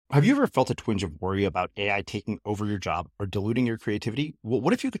Have you ever felt a twinge of worry about AI taking over your job or diluting your creativity? Well,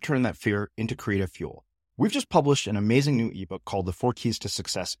 what if you could turn that fear into creative fuel? We've just published an amazing new ebook called The 4 Keys to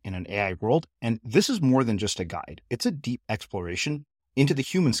Success in an AI World, and this is more than just a guide. It's a deep exploration into the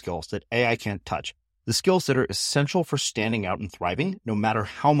human skills that AI can't touch, the skills that are essential for standing out and thriving, no matter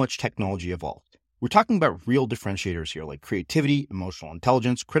how much technology evolves. We're talking about real differentiators here, like creativity, emotional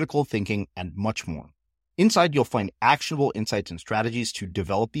intelligence, critical thinking, and much more. Inside, you'll find actionable insights and strategies to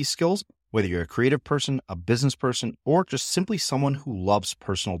develop these skills, whether you're a creative person, a business person, or just simply someone who loves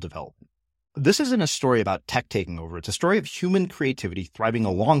personal development. This isn't a story about tech taking over. It's a story of human creativity thriving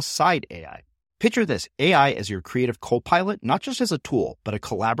alongside AI. Picture this, AI as your creative co-pilot, not just as a tool, but a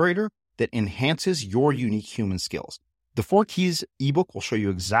collaborator that enhances your unique human skills. The 4 Keys ebook will show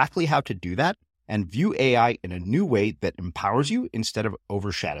you exactly how to do that and view AI in a new way that empowers you instead of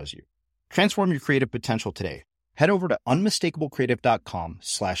overshadows you. Transform your creative potential today. Head over to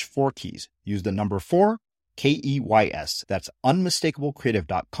unmistakablecreative.com/4keys. Use the number 4, KEYS. That's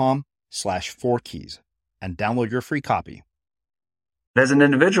unmistakablecreative.com/4keys and download your free copy. As an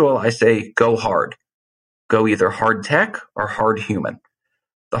individual, I say go hard. Go either hard tech or hard human.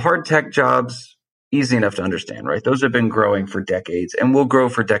 The hard tech jobs, easy enough to understand, right? Those have been growing for decades and will grow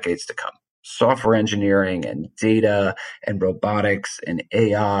for decades to come. Software engineering and data and robotics and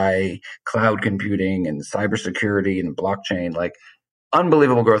AI, cloud computing and cybersecurity and blockchain, like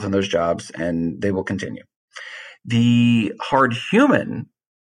unbelievable growth in those jobs, and they will continue. The hard human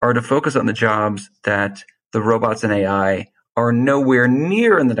are to focus on the jobs that the robots and AI are nowhere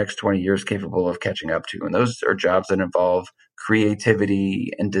near in the next 20 years capable of catching up to. And those are jobs that involve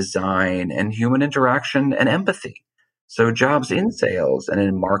creativity and design and human interaction and empathy. So jobs in sales and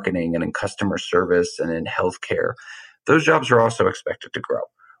in marketing and in customer service and in healthcare, those jobs are also expected to grow.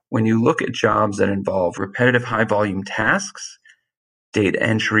 When you look at jobs that involve repetitive high volume tasks, data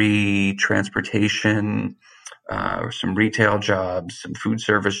entry, transportation, some retail jobs, some food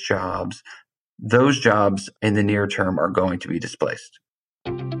service jobs, those jobs in the near term are going to be displaced.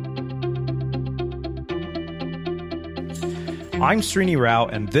 I'm Srini Rao,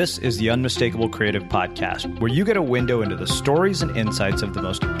 and this is the Unmistakable Creative Podcast, where you get a window into the stories and insights of the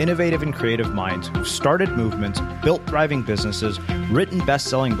most innovative and creative minds who've started movements, built thriving businesses, written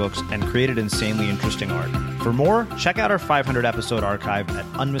best-selling books, and created insanely interesting art. For more, check out our 500-episode archive at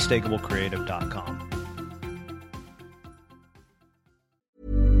unmistakablecreative.com.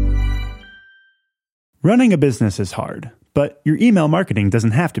 Running a business is hard, but your email marketing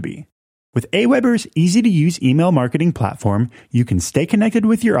doesn't have to be. With Aweber's easy-to-use email marketing platform, you can stay connected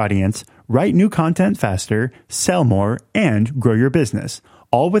with your audience, write new content faster, sell more, and grow your business,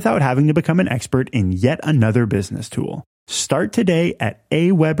 all without having to become an expert in yet another business tool. Start today at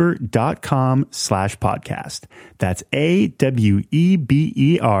aweber.com/podcast. That's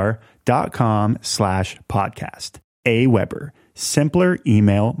AWEBER.com/podcast. Aweber, simpler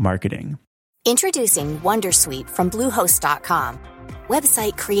email marketing. Introducing Wondersuite from Bluehost.com.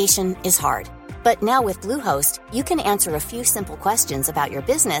 Website creation is hard, but now with Bluehost, you can answer a few simple questions about your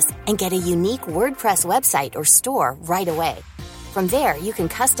business and get a unique WordPress website or store right away. From there, you can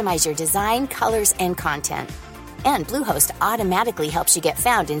customize your design, colors, and content. And Bluehost automatically helps you get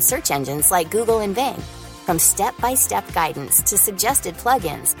found in search engines like Google and Bing. From step-by-step guidance to suggested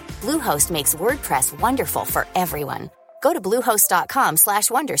plugins, Bluehost makes WordPress wonderful for everyone. Go to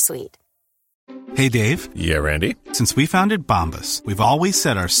bluehost.com/wondersuite. Hey, Dave. Yeah, Randy. Since we founded Bombas, we've always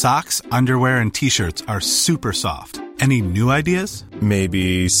said our socks, underwear, and T-shirts are super soft. Any new ideas?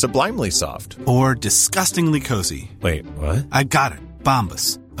 Maybe sublimely soft. Or disgustingly cozy. Wait, what? I got it.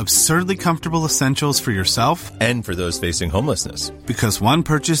 Bombas. Absurdly comfortable essentials for yourself and for those facing homelessness. Because one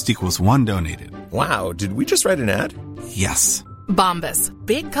purchased equals one donated. Wow, did we just write an ad? Yes. Bombas.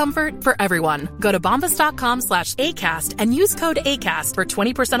 Big comfort for everyone. Go to bombas.com/ACAST and use code ACAST for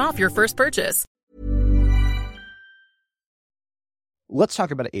 20% off your first purchase. Let's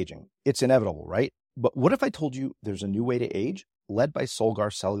talk about aging. It's inevitable, right? But what if I told you there's a new way to age, led by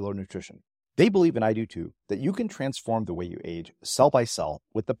Solgar Cellular Nutrition? They believe, and I do too, that you can transform the way you age cell by cell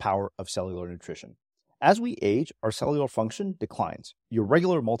with the power of cellular nutrition. As we age, our cellular function declines. Your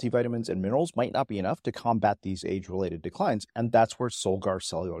regular multivitamins and minerals might not be enough to combat these age-related declines, and that's where Solgar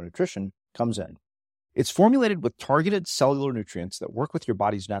Cellular Nutrition comes in. It's formulated with targeted cellular nutrients that work with your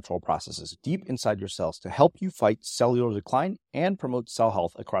body's natural processes deep inside your cells to help you fight cellular decline and promote cell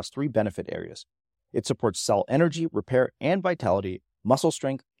health across 3 benefit areas. It supports cell energy, repair, and vitality, muscle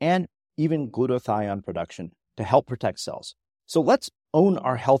strength, and even glutathione production to help protect cells. So let's own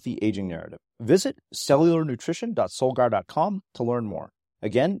our healthy aging narrative. Visit cellularnutrition.solgar.com to learn more.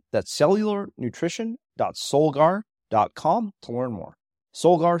 Again, that's cellularnutrition.solgar.com to learn more.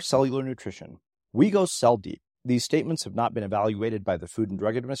 Solgar Cellular Nutrition. We go cell deep. These statements have not been evaluated by the Food and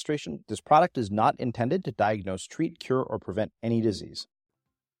Drug Administration. This product is not intended to diagnose, treat, cure, or prevent any disease.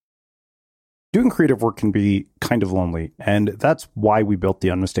 Doing creative work can be kind of lonely, and that's why we built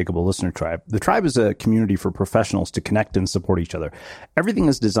the Unmistakable Listener Tribe. The tribe is a community for professionals to connect and support each other. Everything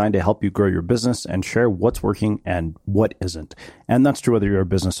is designed to help you grow your business and share what's working and what isn't. And that's true whether you're a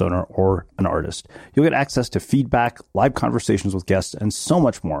business owner or an artist. You'll get access to feedback, live conversations with guests, and so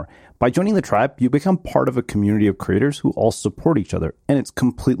much more. By joining the tribe, you become part of a community of creators who all support each other, and it's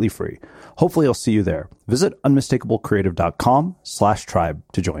completely free. Hopefully, I'll see you there. Visit unmistakablecreative.com/tribe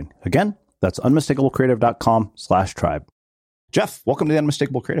to join. Again, that's unmistakablecreative.com/tribe. Jeff, welcome to the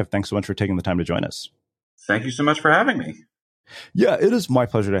Unmistakable Creative. Thanks so much for taking the time to join us. Thank you so much for having me. Yeah, it is my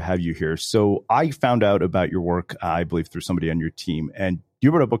pleasure to have you here. So I found out about your work, I believe, through somebody on your team, and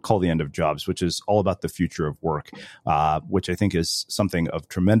you wrote a book called The End of Jobs, which is all about the future of work, which I think is something of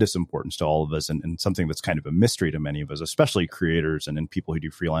tremendous importance to all of us and something that's kind of a mystery to many of us, especially creators and people who do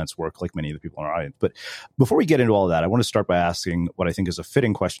freelance work like many of the people in our audience. But before we get into all of that, I want to start by asking what I think is a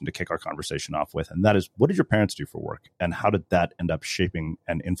fitting question to kick our conversation off with, and that is, what did your parents do for work, and how did that end up shaping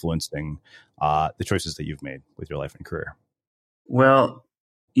and influencing the choices that you've made with your life and career? Well,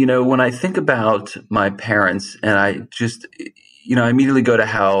 when I think about my parents, and I just, I immediately go to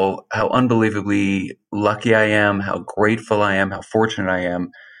how unbelievably lucky I am, how grateful I am, how fortunate I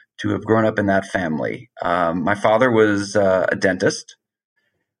am to have grown up in that family. My father was a dentist.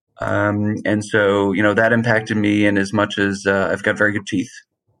 And so, that impacted me in as much as I've got very good teeth,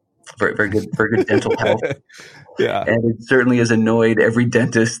 very good dental health. Yeah. And it certainly has annoyed every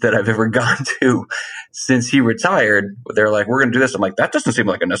dentist that I've ever gone to since he retired. They're like, we're going to do this. I'm like, that doesn't seem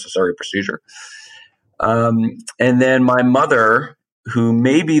like a necessary procedure. And then my mother, who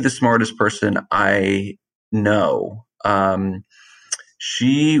may be the smartest person I know,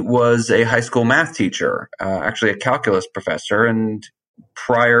 she was a high school math teacher, actually a calculus professor. And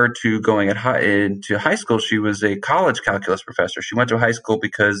prior to going into high school, she was a college calculus professor. She went to high school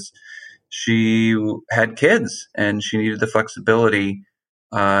because she had kids and she needed the flexibility,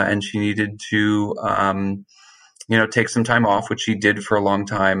 and she needed to, take some time off, which she did for a long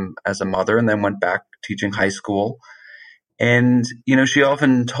time as a mother, and then went back teaching high school. And, she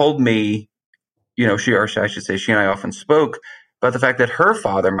often told me, she and I often spoke about the fact that her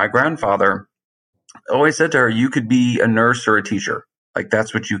father, my grandfather, always said to her, you could be a nurse or a teacher. Like,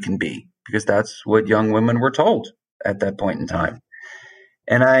 that's what you can be, because that's what young women were told at that point in time.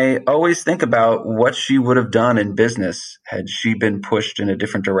 And I always think about what she would have done in business had she been pushed in a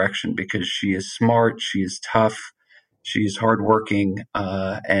different direction, because she is smart, she is tough, she's hardworking.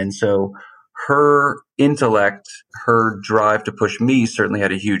 And so her intellect, her drive to push me certainly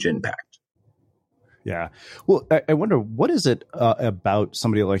had a huge impact. Yeah. Well, I wonder, what is it about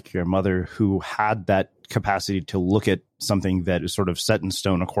somebody like your mother who had that capacity to look at something that is sort of set in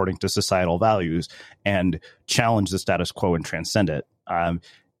stone according to societal values and challenge the status quo and transcend it? And,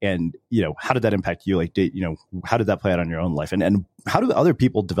 how did that impact you? Like, how did that play out on your own life? And how do other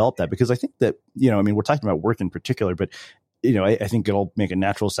people develop that? Because I think that, we're talking about work in particular, but, I think it'll make a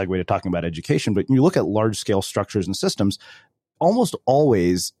natural segue to talking about education. But when you look at large scale structures and systems, almost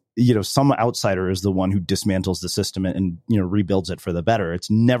always, some outsider is the one who dismantles the system and rebuilds it for the better. It's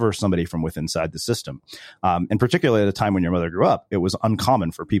never somebody from within inside the system. And particularly at a time when your mother grew up, it was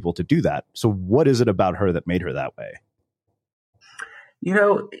uncommon for people to do that. So what is it about her that made her that way?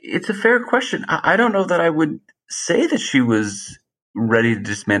 It's a fair question. I don't know that I would say that she was ready to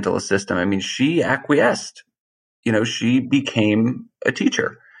dismantle a system. I mean, she acquiesced. She became a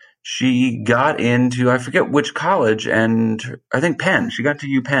teacher. She got into, I forget which college, and I think Penn. She got to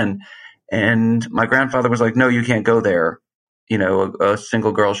UPenn. And my grandfather was like, no, you can't go there. A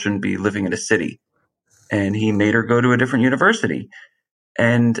single girl shouldn't be living in a city. And he made her go to a different university.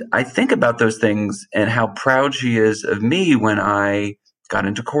 And I think about those things and how proud she is of me when I got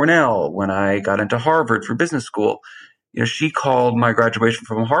into Cornell, when I got into Harvard for business school. She called my graduation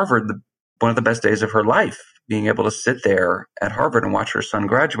from Harvard one of the best days of her life, being able to sit there at Harvard and watch her son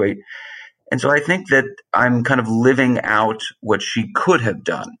graduate. And so I think that I'm kind of living out what she could have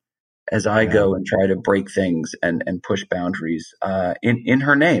done as I go and try to break things and push boundaries in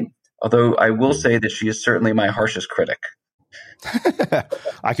her name. Although I will say that she is certainly my harshest critic.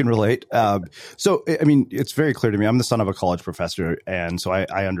 I can relate. So, it's very clear to me. I'm the son of a college professor, and so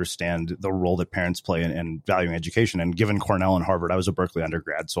I understand the role that parents play in valuing education. And given Cornell and Harvard, I was a Berkeley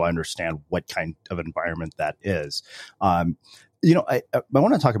undergrad, so I understand what kind of environment that is. I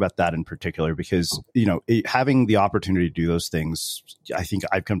want to talk about that in particular because, having the opportunity to do those things, I think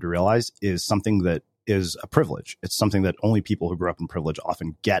I've come to realize is something that is a privilege. It's something that only people who grew up in privilege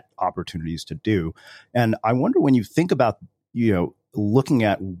often get opportunities to do. And I wonder, when you think about, looking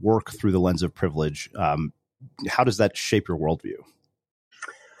at work through the lens of privilege, how does that shape your worldview?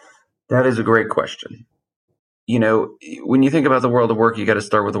 That is a great question. When you think about the world of work, you got to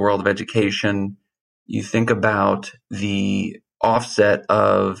start with the world of education. You think about the offset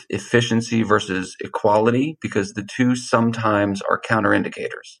of efficiency versus equality, because the two sometimes are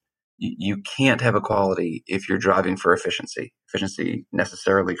counterindicators. You can't have equality if you're driving for efficiency. Efficiency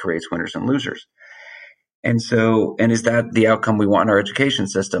necessarily creates winners and losers. And is that the outcome we want in our education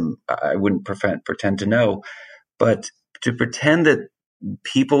system? I wouldn't pretend to know, but to pretend that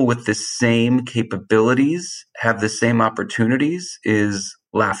people with the same capabilities have the same opportunities is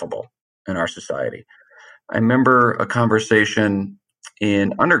laughable in our society. I remember a conversation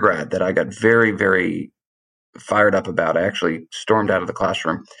in undergrad that I got very, very fired up about. I actually stormed out of the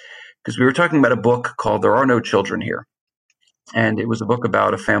classroom because we were talking about a book called There Are No Children Here. And it was a book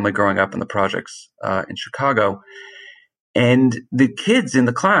about a family growing up in the projects in Chicago. And the kids in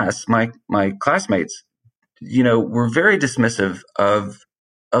the class, my classmates, were very dismissive of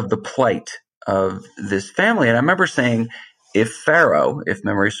the plight of this family. And I remember saying, if Pharaoh, if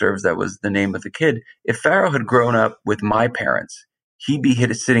memory serves, that was the name of the kid, if Pharaoh had grown up with my parents, he'd be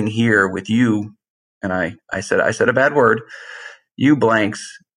sitting here with you. And I said a bad word, you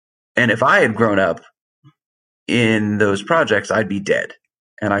blanks. And if I had grown up in those projects, I'd be dead.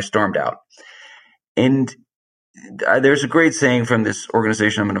 And I stormed out. And there's a great saying from this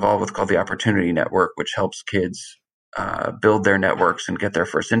organization I'm involved with called the Opportunity Network, which helps kids build their networks and get their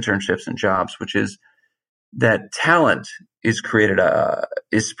first internships and jobs, which is that talent is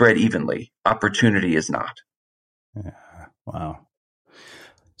spread evenly. Opportunity is not. Yeah. Wow.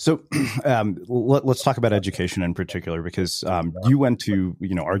 So let's talk about education in particular, because you went to,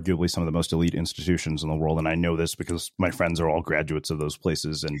 arguably some of the most elite institutions in the world. And I know this because my friends are all graduates of those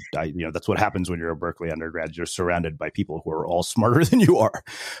places. And that's what happens when you're a Berkeley undergrad. You're surrounded by people who are all smarter than you are.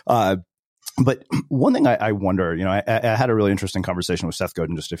 But one thing I wonder, I had a really interesting conversation with Seth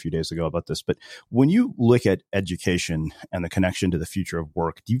Godin just a few days ago about this. But when you look at education and the connection to the future of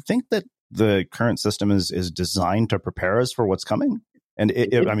work, do you think that the current system is designed to prepare us for what's coming? And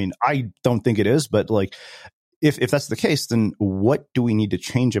I don't think it is, but if that's the case, then what do we need to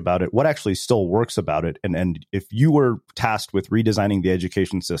change about it? What actually still works about it? And if you were tasked with redesigning the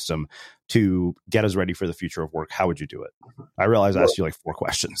education system to get us ready for the future of work, how would you do it? I realize I asked you 4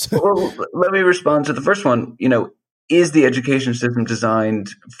 questions. Well, let me respond to the first one. Is the education system designed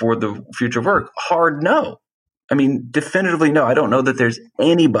for the future of work? Hard no. Definitively no. I don't know that there's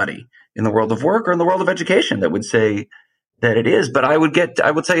anybody in the world of work or in the world of education that would say that it is. But I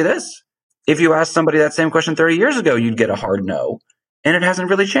would say this. If you asked somebody that same question 30 years ago, you'd get a hard no, and it hasn't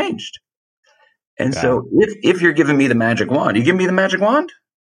really changed. And so if you're giving me the magic wand, you give me the magic wand?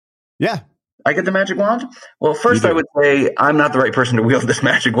 Yeah. I get the magic wand? Well, first I would say I'm not the right person to wield this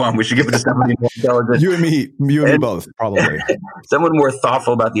magic wand. We should give it to somebody more intelligent. You and me both, probably. Someone more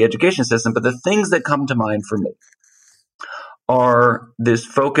thoughtful about the education system. But the things that come to mind for me are this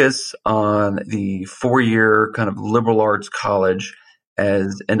focus on the 4-year kind of liberal arts college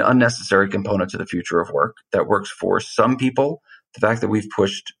as an unnecessary component to the future of work that works for some people. The fact that we've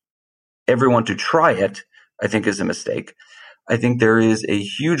pushed everyone to try it, I think, is a mistake. I think there is a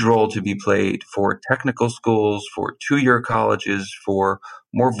huge role to be played for technical schools, for 2-year colleges, for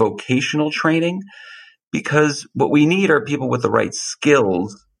more vocational training, because what we need are people with the right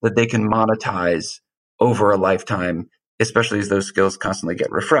skills that they can monetize over a lifetime, especially as those skills constantly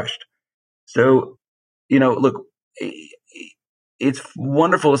get refreshed. So, look, it's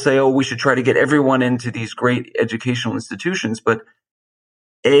wonderful to say, oh, we should try to get everyone into these great educational institutions, but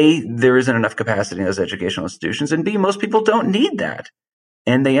A, there isn't enough capacity in those educational institutions, and B, most people don't need that.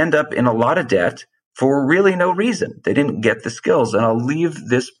 And they end up in a lot of debt for really no reason. They didn't get the skills. And I'll leave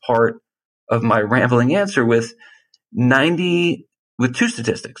this part of my rambling answer with 2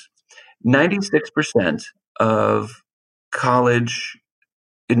 statistics. 96% of college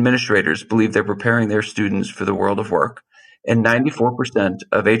administrators believe they're preparing their students for the world of work. And 94%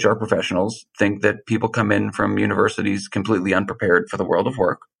 of HR professionals think that people come in from universities completely unprepared for the world of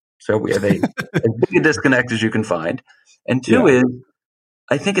work. So we have as big a disconnect as you can find. And 2 is,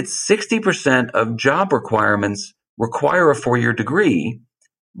 I think it's 60% of job requirements require a 4-year degree,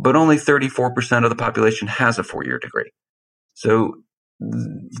 but only 34% of the population has a 4-year degree. So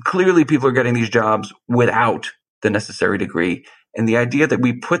clearly people are getting these jobs without the necessary degree. And the idea that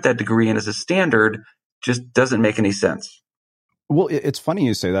we put that degree in as a standard just doesn't make any sense. Well, it's funny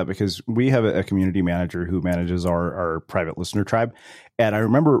you say that because we have a community manager who manages our private listener tribe. And I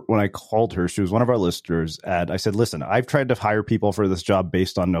remember when I called her, she was one of our listeners, and I said, listen, I've tried to hire people for this job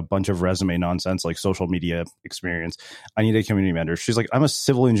based on a bunch of resume nonsense, like social media experience. I need a community manager. She's like, I'm a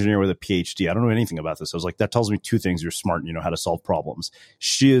civil engineer with a PhD. I don't know anything about this. I was like, that tells me two things. You're smart and you know how to solve problems.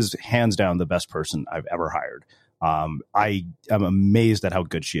 She is hands down the best person I've ever hired. I am amazed at how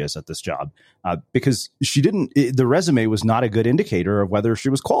good she is at this job because the resume was not a good indicator of whether she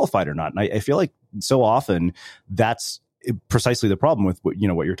was qualified or not. And I feel like so often that's precisely the problem with what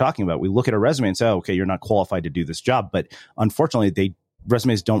you're talking about. We look at a resume and say, oh, okay, you're not qualified to do this job. But unfortunately,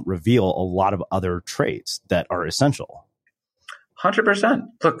 resumes don't reveal a lot of other traits that are essential. 100%.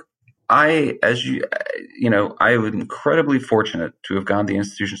 Look, I am incredibly fortunate to have gone to the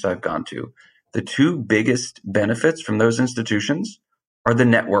institutions I've gone to. The two biggest benefits from those institutions are the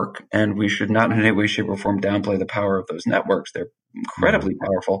network, and we should not in any way, shape, or form downplay the power of those networks. They're incredibly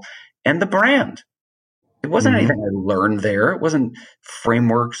powerful. And the brand. It wasn't anything I learned there. It wasn't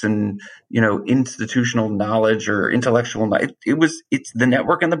frameworks and, institutional knowledge or intellectual knowledge. It's the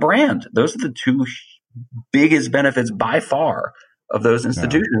network and the brand. Those are the two biggest benefits by far of those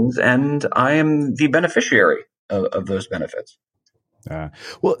institutions, and I am the beneficiary of those benefits.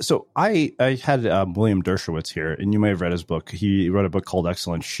 Well, so I had William Dershowitz here, and you may have read his book. He wrote a book called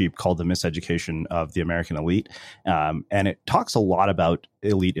Excellent Sheep called The Miseducation of the American Elite. And it talks a lot about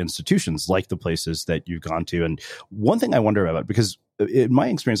elite institutions like the places that you've gone to. And one thing I wonder about, because in my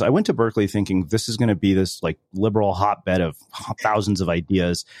experience, I went to Berkeley thinking this is going to be this like liberal hotbed of thousands of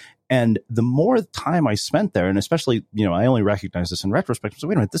ideas. And the more time I spent there, and especially, I only recognize this in retrospect, so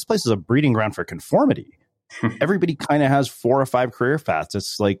wait a minute, this place is a breeding ground for conformity. Everybody kind of has 4 or 5 career paths.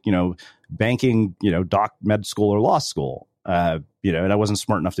 It's like, banking, med school or law school, and I wasn't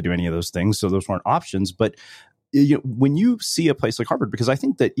smart enough to do any of those things. So those weren't options. But when you see a place like Harvard, because I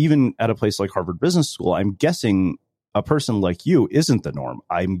think that even at a place like Harvard Business School, I'm guessing a person like you isn't the norm.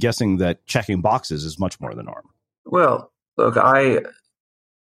 I'm guessing that checking boxes is much more the norm. Well, look, I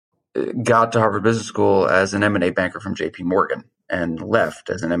got to Harvard Business School as an M&A banker from J.P. Morgan. And left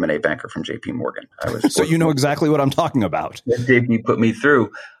as an M&A banker from J.P. Morgan. So you know exactly what I'm talking about. JP put me through.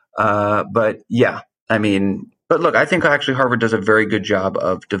 But look, I think actually Harvard does a very good job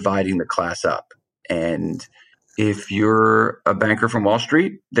of dividing the class up. And if you're a banker from Wall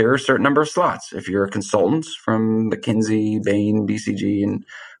Street, there are a certain number of slots. If you're a consultant from McKinsey, Bain, BCG, and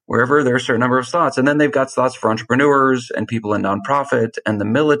wherever, there are a certain number of slots. And then they've got slots for entrepreneurs and people in nonprofit and the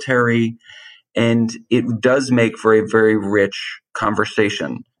military. And it does make for a very rich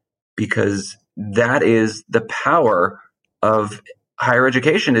conversation because that is the power of higher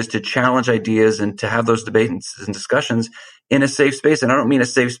education, is to challenge ideas and to have those debates and discussions in a safe space. And I don't mean a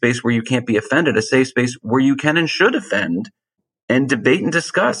safe space where you can't be offended, a safe space where you can and should offend and debate and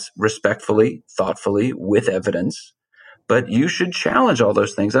discuss respectfully, thoughtfully, with evidence. But you should challenge all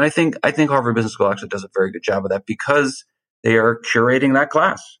those things. And I think Harvard Business School actually does a very good job of that because they are curating that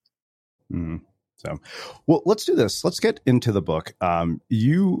class. Mm-hmm. So, well, let's do this. Let's get into the book.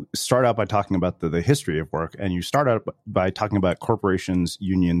 You start out by talking about the history of work, and you start out by talking about corporations,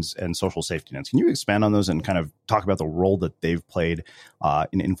 unions, and social safety nets. Can you expand on those and kind of talk about the role that they've played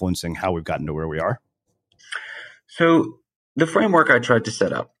in influencing how we've gotten to where we are? So the framework I tried to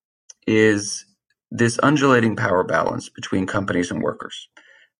set up is this undulating power balance between companies and workers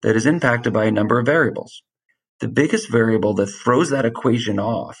that is impacted by a number of variables. The biggest variable that throws that equation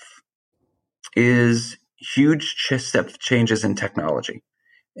off is huge step changes in technology.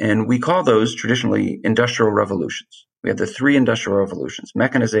 And we call those traditionally industrial revolutions. We have the 3 industrial revolutions: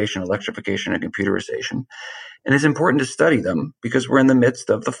 mechanization, electrification, and computerization. And it's important to study them because we're in the midst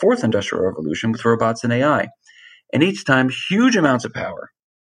of the 4th industrial revolution with robots and AI. And each time, huge amounts of power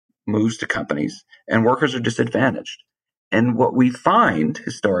moves to companies and workers are disadvantaged. And what we find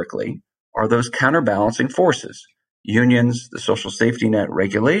historically are those counterbalancing forces, unions, the social safety net,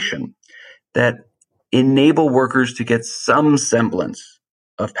 regulation, that enable workers to get some semblance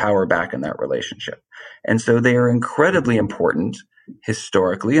of power back in that relationship. And so they are incredibly important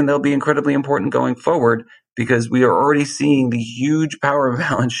historically, and they'll be incredibly important going forward because we are already seeing the huge power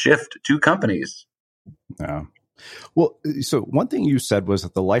balance shift to companies. Yeah. Well, so one thing you said was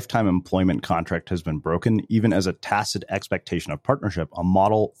that the lifetime employment contract has been broken, even as a tacit expectation of partnership. A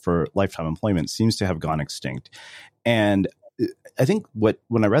model for lifetime employment seems to have gone extinct. And I think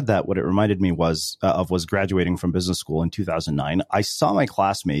when I read that, what it reminded me was graduating from business school in 2009. I saw my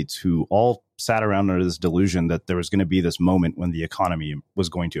classmates who all sat around under this delusion that there was going to be this moment when the economy was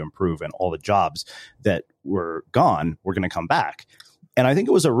going to improve and all the jobs that were gone were going to come back. And I think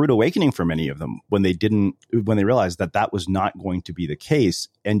it was a rude awakening for many of them when they realized that that was not going to be the case.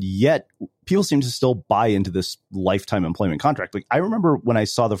 And yet people seem to still buy into this lifetime employment contract. Like, I remember when I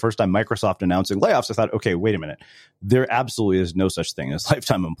saw the first time Microsoft announcing layoffs, I thought, okay, wait a minute. There absolutely is no such thing as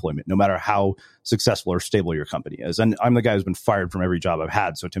lifetime employment, no matter how successful or stable your company is. And I'm the guy who's been fired from every job I've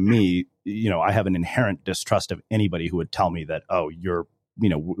had. So to me, I have an inherent distrust of anybody who would tell me that, oh,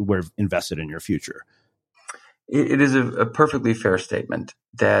 we're invested in your future. It is a perfectly fair statement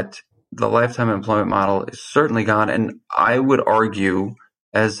that the lifetime employment model is certainly gone. And I would argue,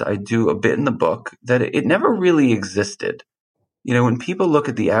 as I do a bit in the book, that it never really existed. When people look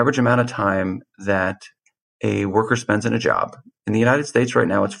at the average amount of time that a worker spends in a job, in the United States right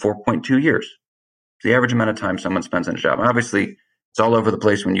now, it's 4.2 years. It's the average amount of time someone spends in a job. Obviously, it's all over the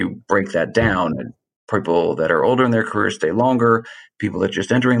place when you break that down. And people that are older in their career stay longer. People that are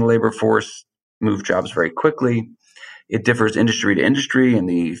just entering the labor force move jobs very quickly. It differs industry to industry. In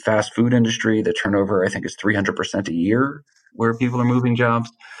the fast food industry, the turnover, I think, is 300% a year where people are moving jobs.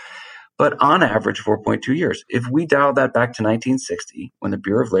 But on average, 4.2 years. If we dial that back to 1960, when the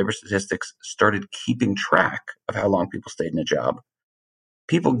Bureau of Labor Statistics started keeping track of how long people stayed in a job,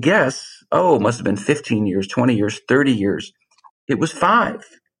 people guess, it must have been 15 years, 20 years, 30 years. It was 5.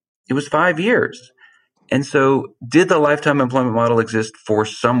 It was 5 years. And so did the lifetime employment model exist for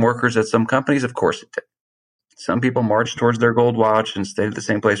some workers at some companies? Of course it did. Some people marched towards their gold watch and stayed at the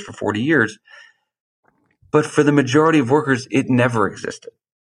same place for 40 years. But for the majority of workers, it never existed.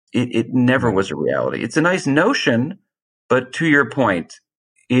 It never was a reality. It's a nice notion, but to your point,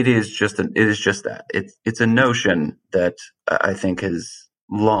 it is just that. It's a notion that I think has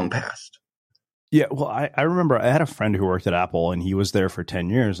long passed. Yeah, well, I remember I had a friend who worked at Apple, and he was there for 10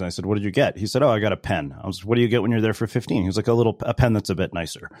 years. And I said, what did you get? He said, I got a pen. I was, what do you get when you're there for 15? He was like, a pen that's a bit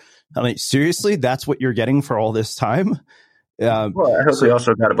nicer. I mean, seriously, that's what you're getting for all this time? Well, I hope they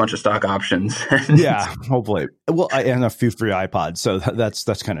also got a bunch of stock options. Yeah, hopefully. Well, and a few free iPods. So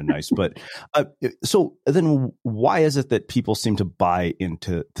that's kind of nice. But so then why is it that people seem to buy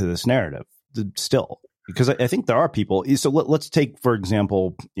into this narrative still? Because I think there are people. So let's take, for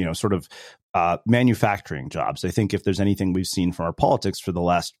example, sort of manufacturing jobs. I think if there's anything we've seen from our politics for the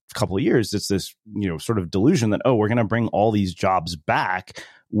last couple of years, it's this, sort of delusion that, we're going to bring all these jobs back,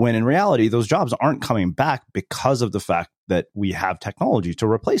 when in reality, those jobs aren't coming back because of the fact that we have technology to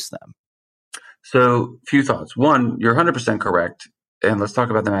replace them. So, few thoughts. One, you're 100% correct. And let's talk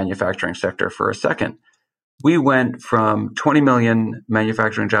about the manufacturing sector for a second. We went from 20 million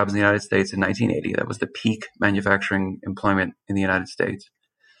manufacturing jobs in the United States in 1980. That was the peak manufacturing employment in the United States.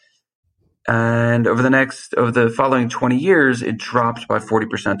 And over the following 20 years, it dropped by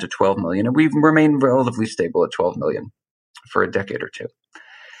 40% to 12 million. And we've remained relatively stable at 12 million for a decade or two.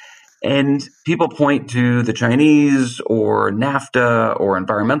 And people point to the Chinese or NAFTA or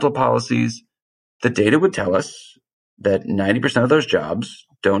environmental policies. The data would tell us that 90% of those jobs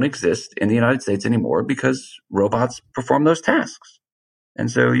don't exist in the United States anymore because robots perform those tasks.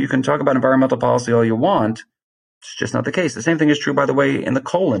 And so you can talk about environmental policy all you want. It's just not the case. The same thing is true, by the way, in the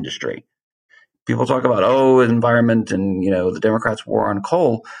coal industry. People talk about, environment and, the Democrats' war on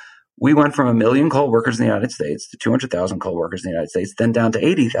coal. We went from 1 million coal workers in the United States to 200,000 coal workers in the United States, then down to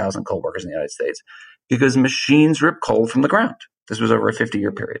 80,000 coal workers in the United States because machines rip coal from the ground. This was over a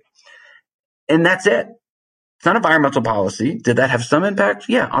 50-year period. And that's it. It's not environmental policy. Did that have some impact?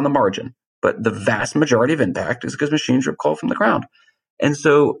 Yeah, on the margin. But the vast majority of impact is because machines rip coal from the ground. And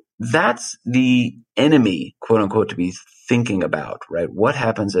so that's the enemy, quote unquote, to be thinking about, right? What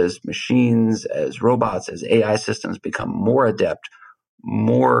happens as machines, as robots, as AI systems become more adept,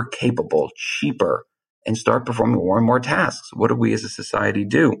 more capable, cheaper, and start performing more and more tasks? What do we as a society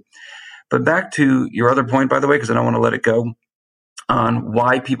do? But back to your other point, by the way, because I don't want to let it go, on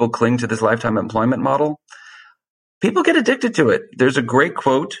why people cling to this lifetime employment model. People get addicted to it. There's a great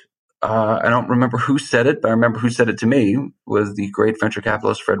quote. I don't remember who said it, but I remember who said it to me, was the great venture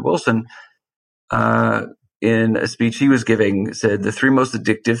capitalist Fred Wilson. In a speech he was giving, said the 3 most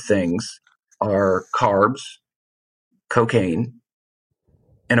addictive things are carbs, cocaine,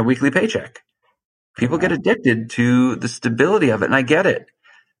 and a weekly paycheck. People get addicted to the stability of it, and I get it.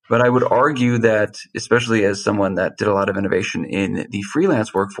 But I would argue that, especially as someone that did a lot of innovation in the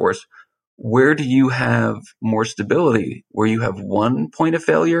freelance workforce, where do you have more stability? Where you have one point of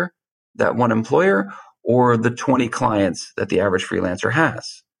failure, that one employer, or the 20 clients that the average freelancer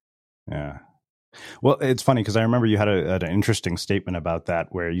has? Yeah. Well, it's funny because I remember you had an interesting statement about that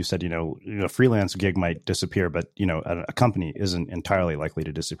where you said, a freelance gig might disappear, but, a company isn't entirely likely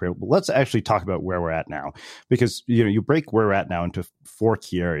to disappear. But let's actually talk about where we're at now, because, you break where we're at now into 4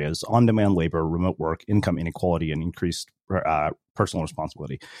 key areas: on-demand labor, remote work, income inequality, and increased personal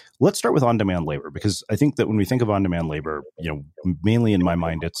responsibility. Let's start with on-demand labor, because I think that when we think of on-demand labor, mainly in my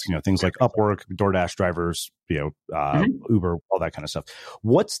mind, it's, things like Upwork, DoorDash drivers, Uber, all that kind of stuff.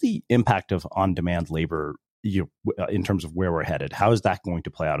 What's the impact of on-demand labor in terms of where we're headed? How is that going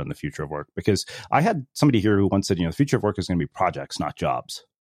to play out in the future of work? Because I had somebody here who once said, the future of work is going to be projects, not jobs.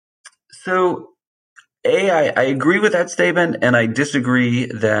 So I agree with that statement, and I disagree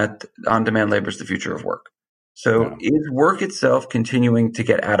that on-demand labor is the future of work. So is work itself continuing to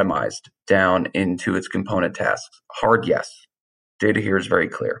get atomized down into its component tasks? Hard yes. Data here is very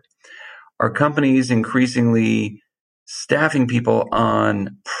clear. Are companies increasingly staffing people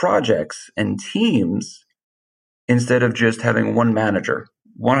on projects and teams instead of just having one manager?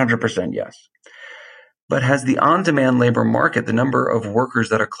 100% yes. But has the on-demand labor market, the number of workers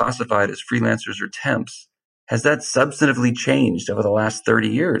that are classified as freelancers or temps, has that substantively changed over the last 30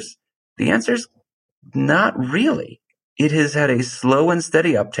 years? The answer is not really. It has had a slow and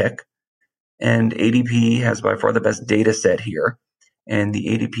steady uptick, and ADP has by far the best data set here. And the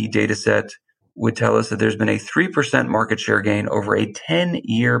ADP data set would tell us that there's been a 3% market share gain over a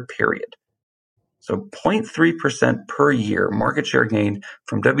 10-year period. So 0.3% per year market share gain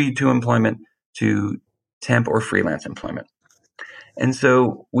from W-2 employment to temp or freelance employment. And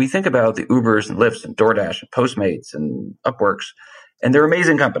so we think about the Ubers and Lyfts and DoorDash and Postmates and Upworks, and they're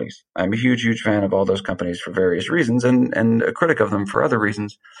amazing companies. I'm a huge, huge fan of all those companies for various reasons and a critic of them for other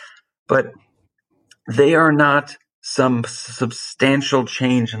reasons. But they are not some substantial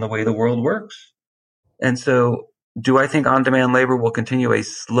change in the way the world works. And so do I think on-demand labor will continue a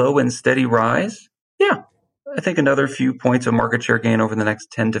slow and steady rise? Yeah. I think another few points of market share gain over the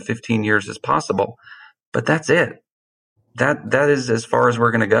next 10 to 15 years is possible. But that's it. That is as far as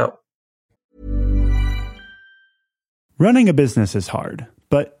we're going to go. Running a business is hard,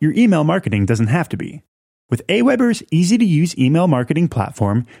 but your email marketing doesn't have to be. With Aweber's easy-to-use email marketing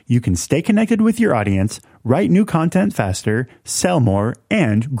platform, you can stay connected with your audience, write new content faster, sell more,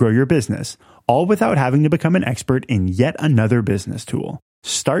 and grow your business, all without having to become an expert in yet another business tool.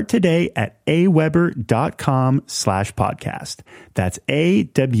 Start today at aweber.com/podcast. That's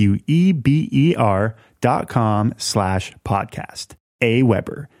AWEBER.com/podcast.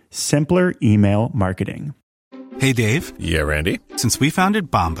 Aweber, simpler email marketing. Hey, Dave. Yeah, Randy. Since we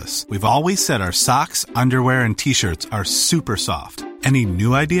founded Bombas, we've always said our socks, underwear, and T-shirts are super soft. Any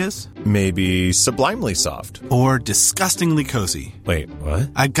new ideas? Maybe sublimely soft. Or disgustingly cozy. Wait,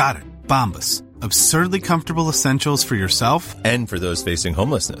 what? I got it. Bombas. Absurdly comfortable essentials for yourself and for those facing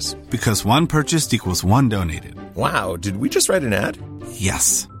homelessness. Because one purchased equals one donated. Wow, did we just write an ad?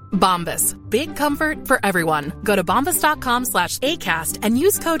 Yes. Bombas. Big comfort for everyone. Go to bombas.com/ACAST and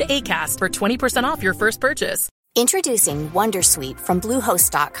use code ACAST for 20% off your first purchase. Introducing Wondersuite from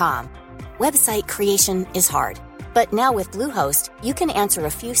Bluehost.com. Website creation is hard, but now with Bluehost, you can answer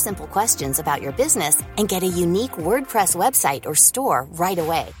a few simple questions about your business and get a unique WordPress website or store right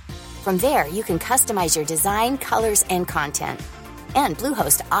away. From there, you can customize your design, colors, and content. And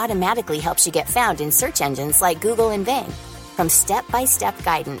Bluehost automatically helps you get found in search engines like Google and Bing. From step-by-step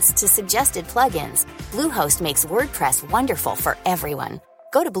guidance to suggested plugins, Bluehost makes WordPress wonderful for everyone.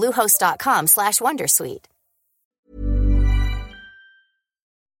 Go to bluehost.com/wondersuite.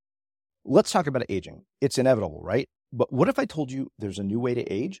 Let's talk about aging. It's inevitable, right? But what if I told you there's a new way to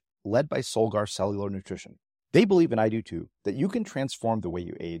age, led by Solgar Cellular Nutrition? They believe, and I do too, that you can transform the way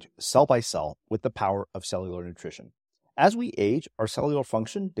you age cell by cell with the power of cellular nutrition. As we age, our cellular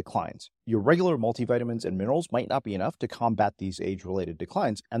function declines. Your regular multivitamins and minerals might not be enough to combat these age-related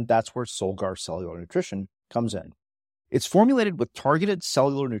declines, and that's where Solgar Cellular Nutrition comes in. It's formulated with targeted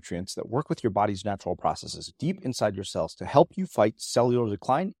cellular nutrients that work with your body's natural processes deep inside your cells to help you fight cellular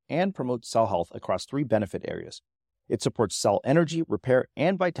decline and promote cell health across 3 benefit areas. It supports cell energy, repair,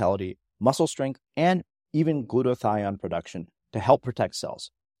 and vitality, muscle strength, and even glutathione production to help protect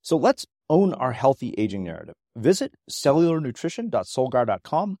cells. So let's own our healthy aging narrative. Visit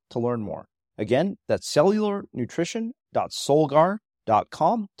cellularnutrition.solgar.com to learn more. Again, that's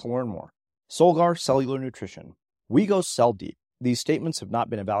cellularnutrition.solgar.com to learn more. Solgar Cellular Nutrition. We go cell deep. These statements have not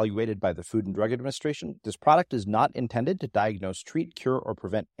been evaluated by the Food and Drug Administration. This product is not intended to diagnose, treat, cure, or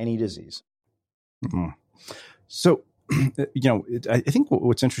prevent any disease. Mm-hmm. So, I think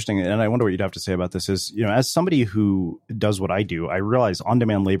what's interesting, and I wonder what you'd have to say about this, is, as somebody who does what I do, I realize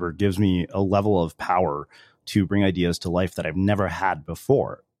on-demand labor gives me a level of power to bring ideas to life that I've never had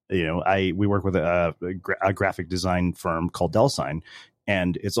before. We work with a graphic design firm called DelSign,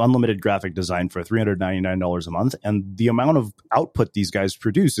 and it's unlimited graphic design for $399 a month. And the amount of output these guys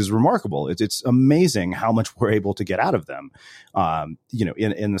produce is remarkable. It's amazing how much we're able to get out of them.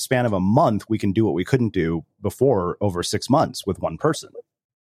 In the span of a month, we can do what we couldn't do before over 6 months with one person.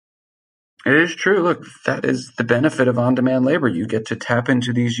 It is true. Look, that is the benefit of on-demand labor. You get to tap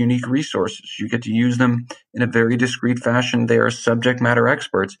into these unique resources. You get to use them in a very discrete fashion. They are subject matter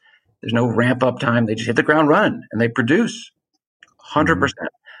experts. There's no ramp-up time. They just hit the ground running, and they produce 100%.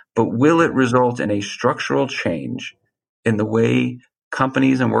 But will it result in a structural change in the way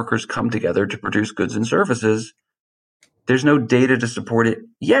companies and workers come together to produce goods and services? There's no data to support it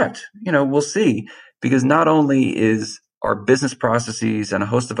yet. We'll see, because not only is our business processes and a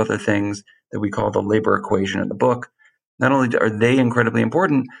host of other things that we call the labor equation in the book, not only are they incredibly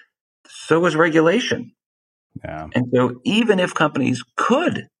important, so is regulation. Yeah. And so even if companies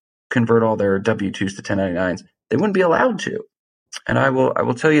could convert all their W-2s to 1099s, they wouldn't be allowed to. And I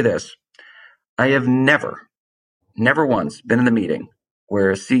will tell you this. I have never once been in the meeting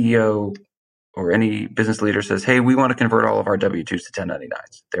where a CEO or any business leader says, hey, we want to convert all of our W-2s to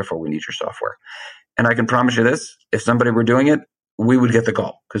 1099s. Therefore, we need your software. And I can promise you this, if somebody were doing it, we would get the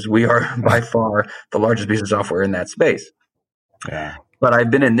call, because we are by far the largest piece of software in that space. Yeah. But I've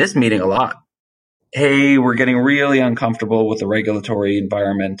been in this meeting a lot. Hey, we're getting really uncomfortable with the regulatory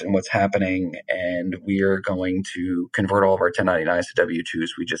environment and what's happening, and we are going to convert all of our 1099s to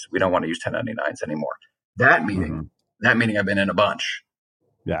W-2s. We don't want to use 1099s anymore. That meeting I've been in a bunch.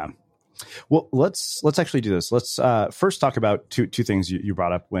 Yeah. Well, let's actually do this. Let's first talk about two things you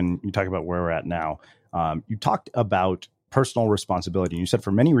brought up when you talk about where we're at now. You talked about personal responsibility. You said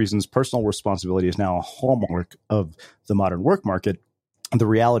for many reasons, personal responsibility is now a hallmark of the modern work market. The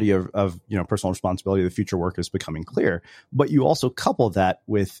reality of personal responsibility of the future work is becoming clear. But you also couple that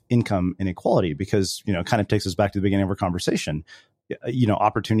with income inequality, because, it kind of takes us back to the beginning of our conversation.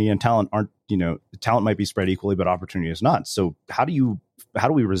 Opportunity and talent aren't, talent might be spread equally, but opportunity is not. So how do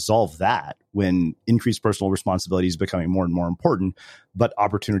we resolve that when increased personal responsibility is becoming more and more important, but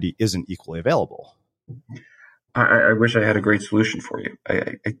opportunity isn't equally available? I wish I had a great solution for you.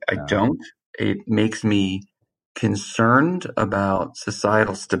 I don't. It makes me concerned about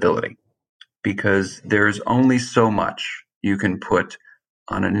societal stability, because there's only so much you can put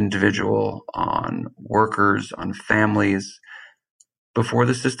on an individual, on workers, on families, before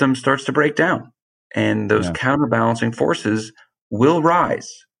the system starts to break down. And those counterbalancing forces will rise.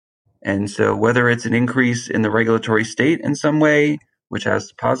 And so whether it's an increase in the regulatory state in some way, which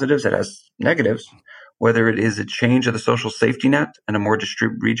has positives, it has negatives, whether it is a change of the social safety net and a more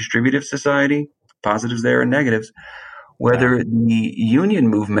redistributive society, positives there and negatives, whether the union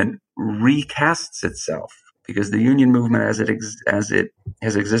movement recasts itself, because the union movement as it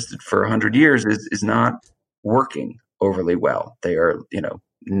has existed for 100 years is not working overly well. They are,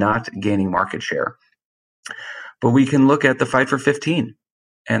 not gaining market share. But we can look at the Fight for 15.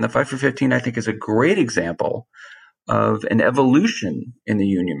 And the Fight for 15, I think, is a great example of an evolution in the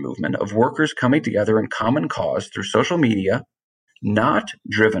union movement of workers coming together in common cause through social media, not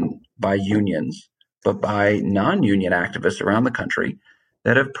driven by unions, but by non-union activists around the country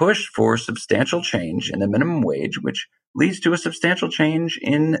that have pushed for substantial change in the minimum wage, which leads to a substantial change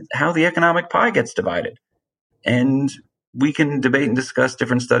in how the economic pie gets divided. And we can debate and discuss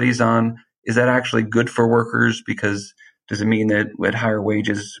different studies on, is that actually good for workers? Because does it mean that at higher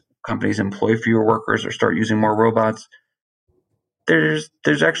wages, companies employ fewer workers or start using more robots? There's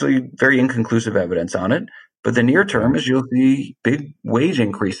actually very inconclusive evidence on it. But the near term is you'll see big wage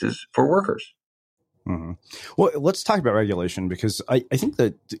increases for workers. Mm-hmm. Well, let's talk about regulation, because I think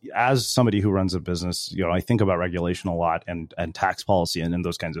that as somebody who runs a business, I think about regulation a lot and tax policy and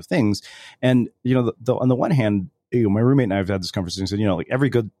those kinds of things. And, on the one hand, my roommate and I have had this conversation. Said, every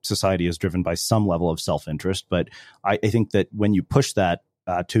good society is driven by some level of self-interest. But I think that when you push that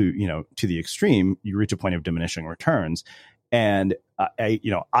to the extreme, you reach a point of diminishing returns. And I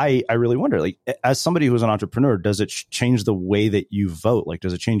really wonder, as somebody who's an entrepreneur, does it change the way that you vote?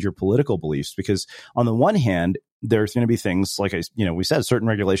 Does it change your political beliefs? Because on the one hand, there's going to be things like, we said, certain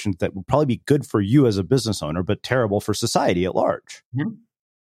regulations that would probably be good for you as a business owner, but terrible for society at large. Mm-hmm.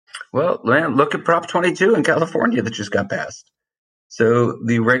 Well, look at Prop 22 in California that just got passed. So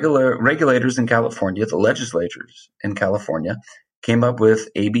the regulators in California, the legislatures in California, came up with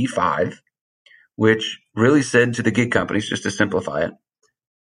AB 5, which really said to the gig companies, just to simplify it,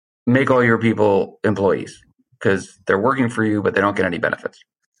 make all your people employees, because they're working for you, but they don't get any benefits.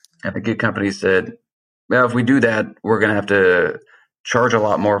 And the gig companies said, well, if we do that, we're going to have to charge a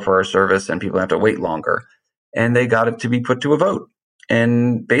lot more for our service and people have to wait longer. And they got it to be put to a vote.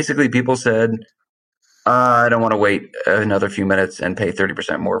 And basically people said, I don't want to wait another few minutes and pay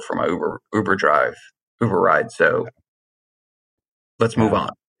 30% more for my Uber ride. So let's move on.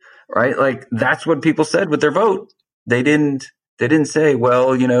 Right? Like that's what people said with their vote. They didn't say,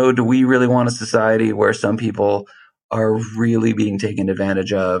 well, do we really want a society where some people are really being taken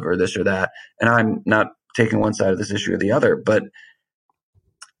advantage of or this or that? And I'm not taking one side of this issue or the other, but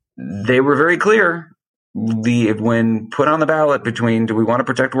they were very clear. When put on the ballot between do we want to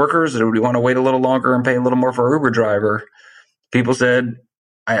protect workers or do we want to wait a little longer and pay a little more for our Uber driver, people said,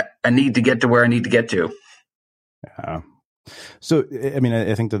 I need to get to where I need to get to. Yeah. So, I mean,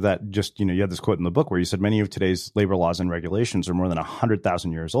 I think that just, you had this quote in the book where you said many of today's labor laws and regulations are more than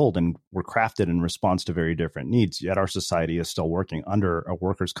 100,000 years old and were crafted in response to very different needs. Yet our society is still working under a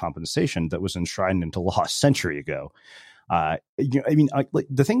workers' compensation that was enshrined into law a century ago.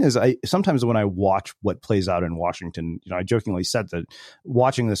 The thing is, sometimes when I watch what plays out in Washington, I jokingly said that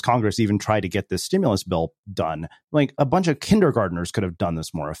watching this Congress even try to get this stimulus bill done, like a bunch of kindergartners could have done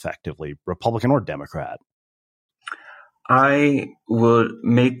this more effectively, Republican or Democrat. I would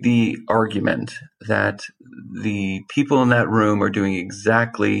make the argument that the people in that room are doing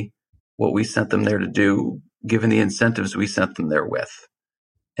exactly what we sent them there to do, given the incentives we sent them there with.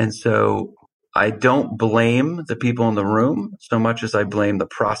 And so I don't blame the people in the room so much as I blame the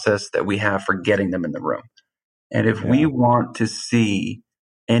process that we have for getting them in the room. And if we want to see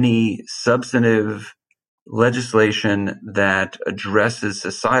any substantive legislation that addresses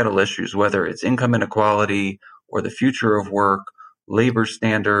societal issues, whether it's income inequality or the future of work, labor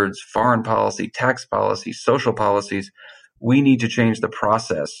standards, foreign policy, tax policy, social policies, we need to change the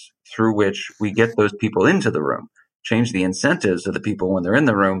process through which we get those people into the room, change the incentives of the people when they're in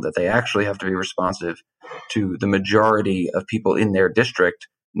the room, that they actually have to be responsive to the majority of people in their district,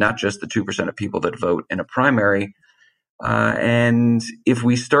 not just the 2% of people that vote in a primary. And if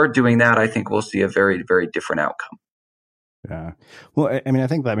we start doing that, I think we'll see a very, very different outcome. Yeah. Well, I mean, I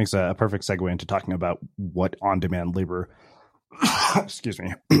think that makes a perfect segue into talking about what on-demand labor, excuse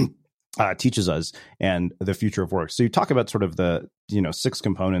me, teaches us and the future of work. So you talk about sort of the, 6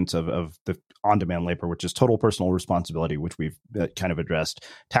 components of the on-demand labor, which is total personal responsibility, which we've kind of addressed,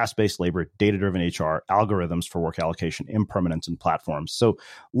 task-based labor, data-driven HR, algorithms for work allocation, impermanence, and platforms. So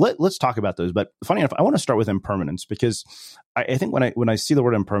let's talk about those. But funny enough, I want to start with impermanence because I think when I see the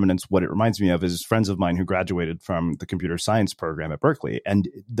word impermanence, what it reminds me of is friends of mine who graduated from the computer science program at Berkeley. And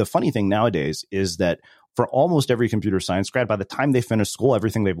the funny thing nowadays is that for almost every computer science grad, by the time they finish school,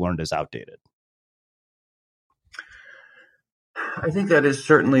 everything they've learned is outdated. I think that is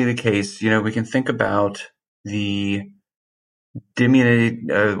certainly the case. We can think about the diminutive,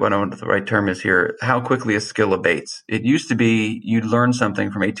 I don't know what the right term is here, how quickly a skill abates. It used to be you'd learn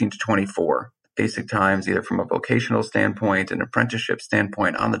something from 18 to 24, basic times, either from a vocational standpoint, an apprenticeship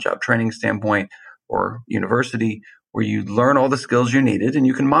standpoint, on-the-job training standpoint, or university, where you learn all the skills you needed and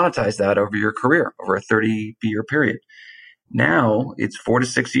you can monetize that over your career, over a 30-year period. Now it's 4 to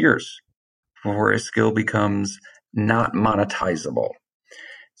 6 years before a skill becomes not monetizable.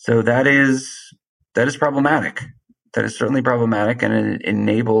 So that is problematic. That is certainly problematic, and it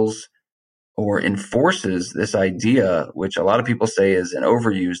enables or enforces this idea, which a lot of people say is an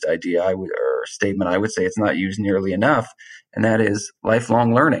overused idea or statement. I would say it's not used nearly enough, and that is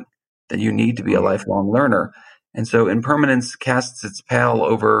lifelong learning, that you need to be a lifelong learner. And so impermanence casts its pall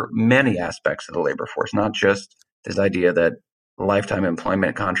over many aspects of the labor force, not just this idea that lifetime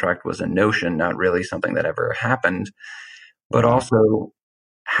employment contract was a notion, not really something that ever happened, but also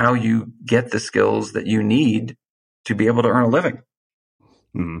how you get the skills that you need to be able to earn a living.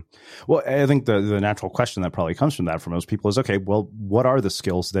 Mm-hmm. Well, I think the natural question that probably comes from that for most people is, okay, well, what are the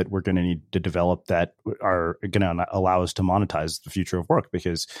skills that we're going to need to develop that are going to allow us to monetize the future of work?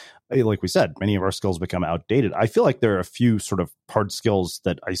 Because like we said, many of our skills become outdated. I feel like there are a few sort of hard skills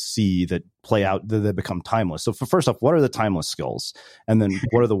that I see that play out that become timeless. So first off, what are the timeless skills? And then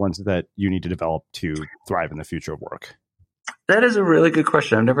what are the ones that you need to develop to thrive in the future of work? That is a really good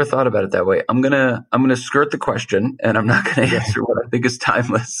question. I've never thought about it that way. I'm gonna skirt the question, and I'm not gonna answer what I think is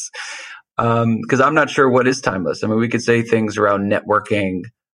timeless, because I'm not sure what is timeless. I mean, we could say things around networking,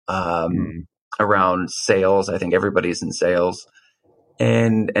 around sales. I think everybody's in sales,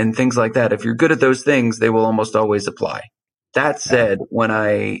 and things like that. If you're good at those things, they will almost always apply. That said, when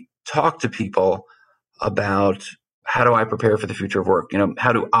I talk to people about how do I prepare for the future of work,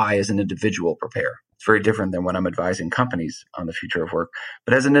 how do I as an individual prepare? It's very different than when I'm advising companies on the future of work.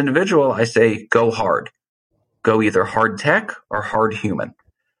 But as an individual, I say, go hard. Go either hard tech or hard human.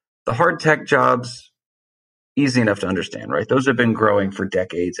 The hard tech jobs, easy enough to understand, right? Those have been growing for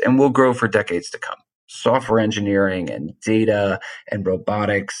decades and will grow for decades to come. software engineering and data and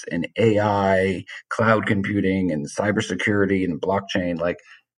robotics and AI, cloud computing and cybersecurity and blockchain, like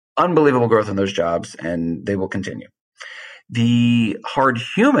unbelievable growth in those jobs, and they will continue. The hard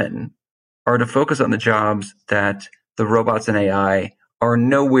human are to focus on the jobs that the robots and AI are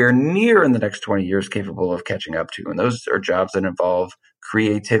nowhere near in the next 20 years capable of catching up to. And those are jobs that involve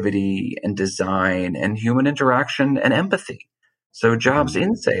creativity and design and human interaction and empathy. So jobs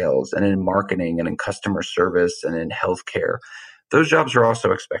in sales and in marketing and in customer service and in healthcare, those jobs are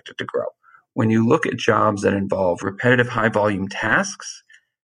also expected to grow. When you look at jobs that involve repetitive high volume tasks,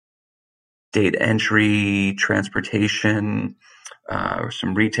 data entry, transportation,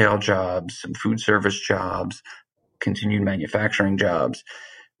 some retail jobs, some food service jobs, continued manufacturing jobs,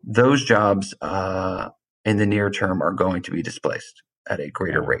 those jobs in the near term are going to be displaced at a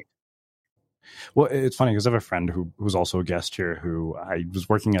greater rate. Well, it's funny because I have a friend who's also a guest here who I was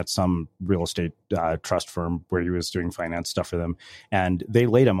working at some real estate trust firm where he was doing finance stuff for them, and they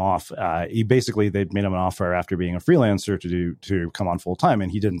laid him off. They'd made him an offer after being a freelancer to come on full time,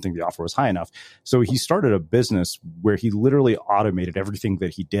 and he didn't think the offer was high enough. So he started a business where he literally automated everything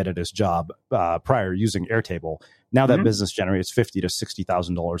that he did at his job prior using Airtable. Now that business generates $50,000 to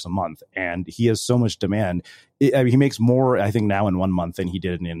 $60,000 a month, and he has so much demand. He makes more, I think, now in 1 month than he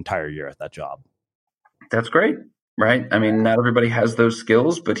did in an entire year at that job. That's great, right? I mean, not everybody has those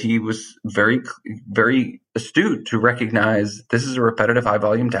skills, but he was very, very astute to recognize this is a repetitive, high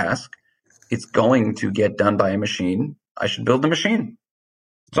volume task. It's going to get done by a machine. I should build the machine.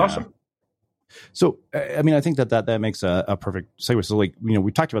 It's awesome. So, I mean, I think that makes a perfect segue. So, like,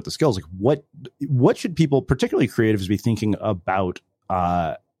 we talked about the skills. Like, what should people, particularly creatives, be thinking about,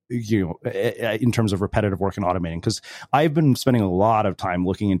 in terms of repetitive work and automating? Because I've been spending a lot of time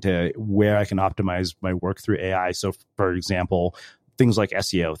looking into where I can optimize my work through AI. So, for example, things like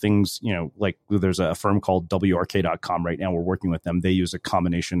SEO, things, like there's a firm called WRK.com right now. We're working with them. They use a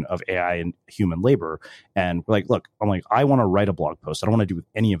combination of AI and human labor. And we're like, look, I want to write a blog post. I don't want to do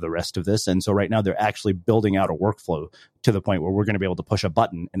any of the rest of this. And so right now they're actually building out a workflow to the point where we're going to be able to push a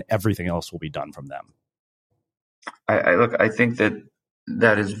button and everything else will be done from them. I think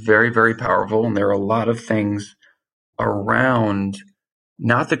that is very, very powerful. And there are a lot of things around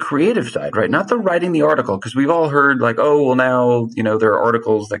not the creative side, right? Not the writing the article, because we've all heard like, oh, well, now, there are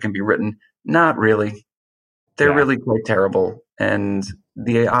articles that can be written. Not really. They're really quite terrible. And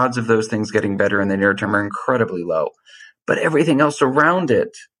the odds of those things getting better in the near term are incredibly low. But everything else around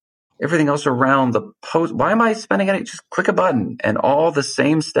it, everything else around the post, why am I spending it? Just click a button and all the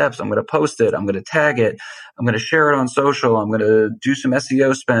same steps. I'm going to post it. I'm going to tag it. I'm going to share it on social. I'm going to do some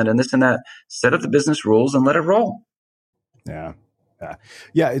SEO spend and this and that. Set up the business rules and let it roll.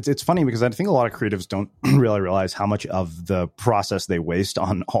 Yeah, it's funny because I think a lot of creatives don't really realize how much of the process they waste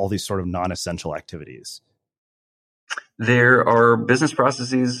on all these sort of non-essential activities. There are business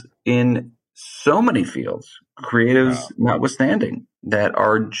processes in so many fields, creatives notwithstanding, that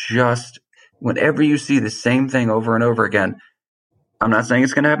are just, whenever you see the same thing over and over again, I'm not saying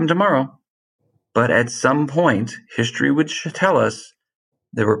it's going to happen tomorrow, but at some point, history would tell us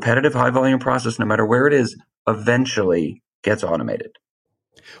the repetitive high volume process, no matter where it is, eventually gets automated.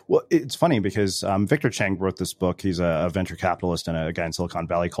 Well, it's funny because Victor Chang wrote this book. He's a venture capitalist and a guy in Silicon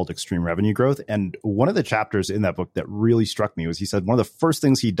Valley called Extreme Revenue Growth. And one of the chapters in that book that really struck me was he said one of the first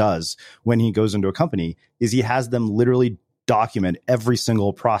things he does when he goes into a company is he has them literally document every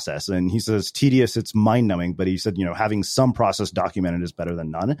single process. And he says, tedious, it's mind numbing. But he said, having some process documented is better than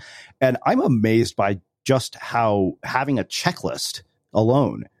none. And I'm amazed by just how having a checklist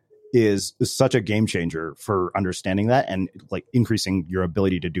alone is such a game changer for understanding that and like increasing your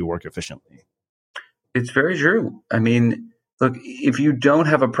ability to do work efficiently. It's very true. I mean, look, if you don't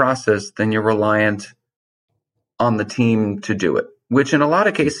have a process, then you're reliant on the team to do it, which in a lot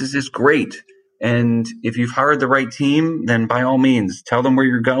of cases is great. And if you've hired the right team, then by all means, tell them where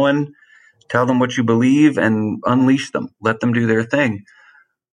you're going, tell them what you believe, and unleash them. Let them do their thing.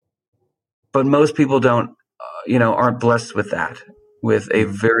 But most people aren't blessed with that. With a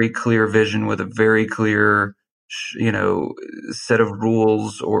very clear vision, with a very clear, set of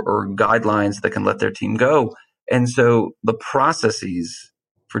rules or guidelines that can let their team go. And so the processes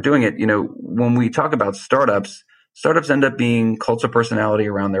for doing it, when we talk about startups end up being cults of personality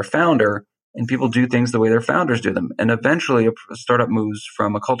around their founder, and people do things the way their founders do them. And eventually a startup moves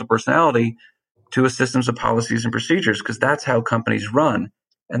from a cult of personality to a systems of policies and procedures, because that's how companies run.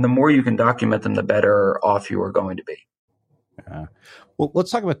 And the more you can document them, the better off you are going to be. Well,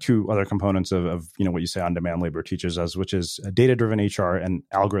 let's talk about two other components of what you say on-demand labor teaches us, which is data-driven HR and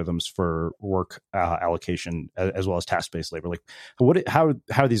algorithms for work allocation, as well as task-based labor. Like, how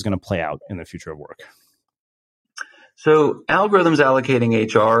are these going to play out in the future of work? So algorithms allocating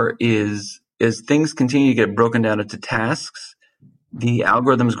HR is, as things continue to get broken down into tasks, the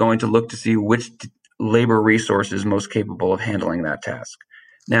algorithm is going to look to see which labor resource is most capable of handling that task.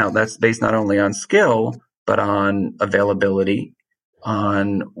 Now, that's based not only on skill, but on availability,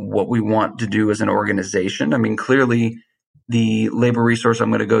 on what we want to do as an organization. I mean, clearly, the labor resource I'm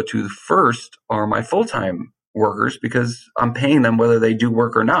going to go to first are my full-time workers because I'm paying them whether they do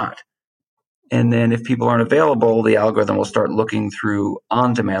work or not. And then if people aren't available, the algorithm will start looking through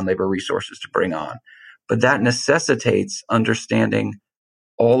on-demand labor resources to bring on. But that necessitates understanding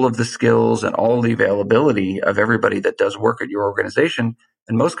all of the skills and all the availability of everybody that does work at your organization.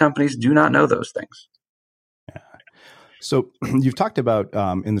 And most companies do not know those things. So you've talked about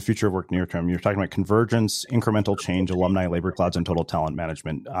in the future of work near term, you're talking about convergence, incremental change, alumni labor clouds, and total talent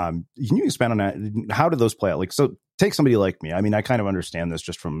management. Can you expand on that? How do those play out? Like, so take somebody like me. I mean, I kind of understand this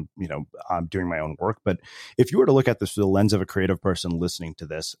just from, doing my own work. But if you were to look at this through the lens of a creative person listening to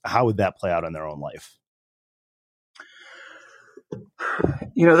this, how would that play out in their own life?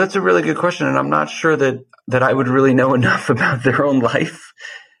 That's a really good question. And I'm not sure that I would really know enough about their own life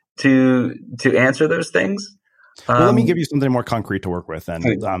to answer those things. Well, let me give you something more concrete to work with.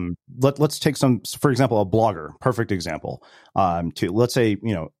 And let's take for example, a blogger, perfect example. Let's say,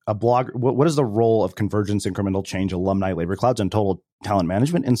 a blogger, what is the role of convergence, incremental change, alumni labor clouds, and total talent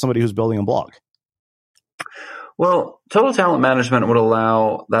management in somebody who's building a blog? Well, total talent management would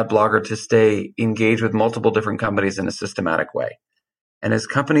allow that blogger to stay engaged with multiple different companies in a systematic way. And as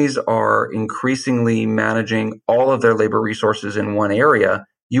companies are increasingly managing all of their labor resources in one area,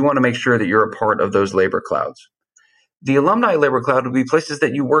 you want to make sure that you're a part of those labor clouds. The alumni labor cloud would be places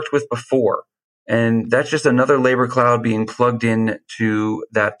that you worked with before. And that's just another labor cloud being plugged in to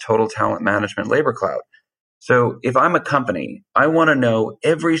that total talent management labor cloud. So if I'm a company, I want to know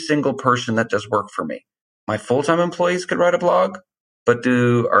every single person that does work for me. My full-time employees could write a blog, but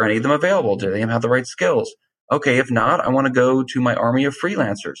are any of them available? Do they have the right skills? Okay, if not, I want to go to my army of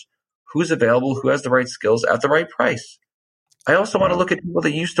freelancers. Who's available? Who has the right skills at the right price? I also want to look at people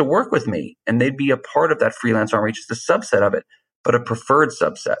that used to work with me, and they'd be a part of that freelance army, just a subset of it, but a preferred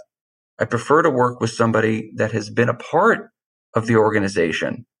subset. I prefer to work with somebody that has been a part of the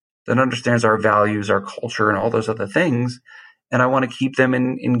organization, that understands our values, our culture, and all those other things, and I want to keep them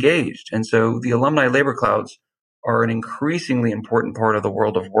engaged. And so the alumni labor clouds are an increasingly important part of the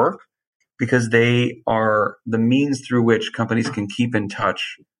world of work because they are the means through which companies can keep in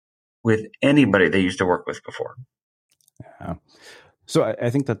touch with anybody they used to work with before. Yeah. So I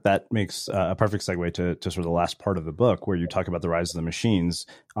think that makes a perfect segue to sort of the last part of the book where you talk about the rise of the machines.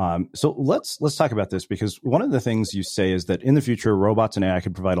 So let's talk about this, because one of the things you say is that in the future, robots and AI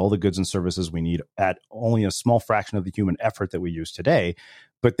could provide all the goods and services we need at only a small fraction of the human effort that we use today.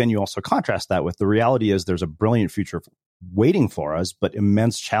 But then you also contrast that with the reality is there's a brilliant future waiting for us, but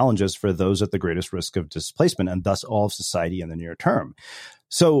immense challenges for those at the greatest risk of displacement and thus all of society in the near term.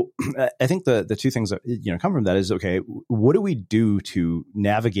 So I think the two things that come from that is, okay, what do we do to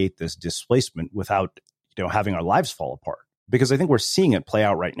navigate this displacement without having our lives fall apart? Because I think we're seeing it play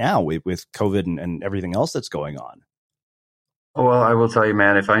out right now with COVID and everything else that's going on. Well, I will tell you,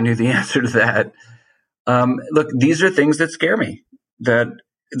 man, if I knew the answer to that, look, these are things that scare me, that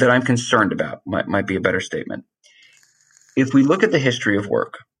I'm concerned about, might be a better statement. If we look at the history of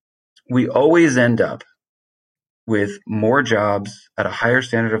work, we always end up with more jobs at a higher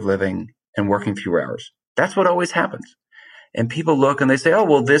standard of living and working fewer hours. That's what always happens. And people look and they say, oh,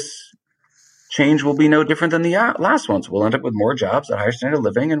 well, this change will be no different than the last ones. We'll end up with more jobs at a higher standard of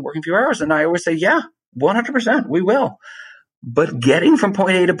living and working fewer hours. And I always say, yeah, 100%, we will. But getting from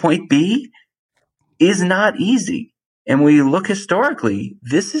point A to point B is not easy. And we look historically,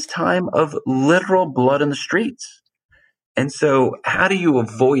 this is time of literal blood in the streets. And so how do you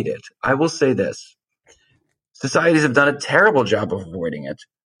avoid it? I will say this. Societies have done a terrible job of avoiding it,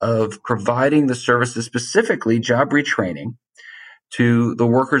 of providing the services, specifically job retraining, to the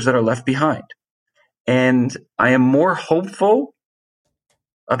workers that are left behind. And I am more hopeful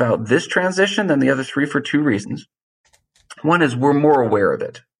about this transition than the other three for two reasons. One is we're more aware of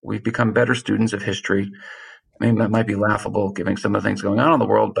it. We've become better students of history. I mean, that might be laughable given some of the things going on in the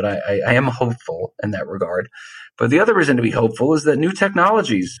world, but I am hopeful in that regard. But the other reason to be hopeful is that new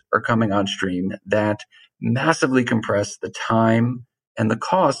technologies are coming on stream that massively compress the time and the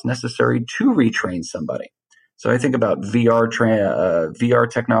cost necessary to retrain somebody. So I think about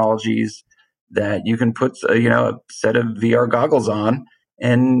VR technologies that you can put a set of VR goggles on,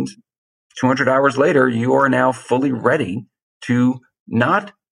 and 200 hours later, you are now fully ready to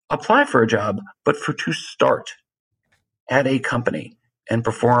not apply for a job, but to start at a company and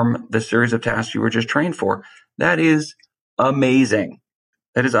perform the series of tasks you were just trained for. That is amazing.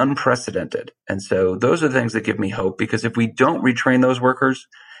 That is unprecedented. And so those are the things that give me hope, because if we don't retrain those workers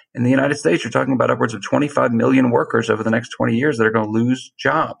in the United States, you're talking about upwards of 25 million workers over the next 20 years that are going to lose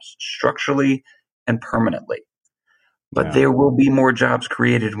jobs structurally and permanently. But there will be more jobs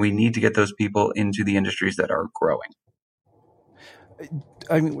created. We need to get those people into the industries that are growing.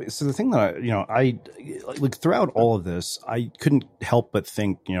 I mean, so the thing that I like throughout all of this, I couldn't help but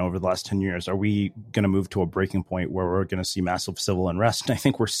think, over the last 10 years, are we going to move to a breaking point where we're going to see massive civil unrest? And I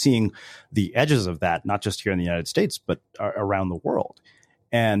think we're seeing the edges of that, not just here in the United States, but around the world.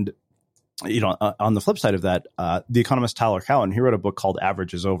 And, on the flip side of that, the economist Tyler Cowen, he wrote a book called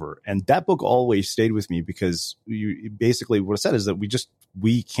Average is Over. And that book always stayed with me, because basically what it said is that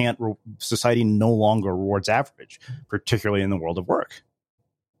we can't, society no longer rewards average, particularly in the world of work.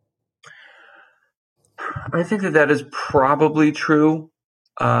 I think that is probably true.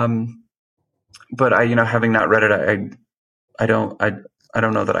 But having not read it, I don't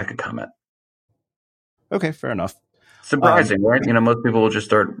know that I could comment. Okay, fair enough. Surprising, right? Most people will just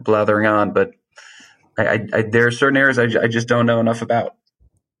start blathering on, but there are certain areas I just don't know enough about.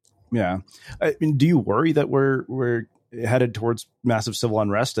 Yeah. I mean, do you worry that we're headed towards massive civil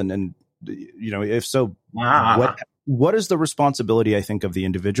unrest? And if so, what is the responsibility, I think, of the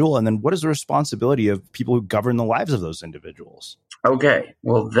individual? And then what is the responsibility of people who govern the lives of those individuals? Okay.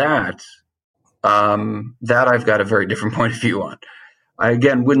 Well, that I've got a very different point of view on. I,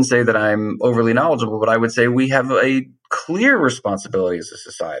 again, wouldn't say that I'm overly knowledgeable, but I would say we have a clear responsibility as a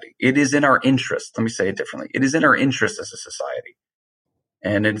society. It is in our interest. Let me say it differently. It is in our interest as a society.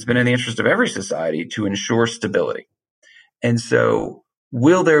 And it's been in the interest of every society to ensure stability. And so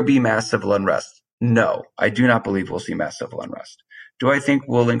will there be mass civil unrest? No, I do not believe we'll see mass civil unrest. Do I think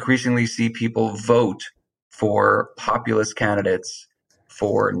we'll increasingly see people vote for populist candidates,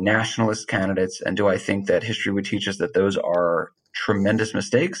 for nationalist candidates? And do I think that history would teach us that those are tremendous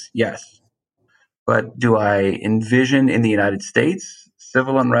mistakes? Yes. But do I envision in the United States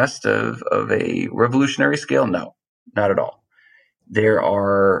civil unrest of a revolutionary scale? No, not at all. There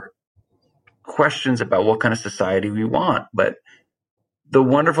are questions about what kind of society we want, but the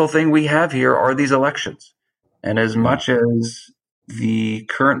wonderful thing we have here are these elections. And as much as the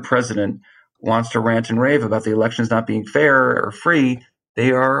current president wants to rant and rave about the elections not being fair or free,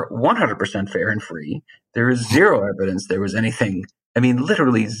 they are 100% fair and free. There is zero evidence there was anything,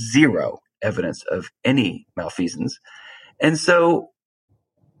 literally zero evidence of any malfeasance. And so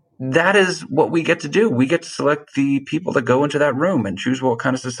that is what we get to do. We get to select the people that go into that room and choose what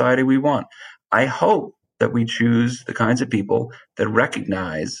kind of society we want. I hope that we choose the kinds of people that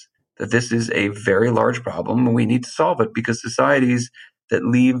recognize that this is a very large problem and we need to solve it, because societies that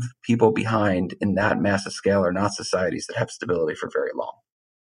leave people behind in that massive scale are not societies that have stability for very long.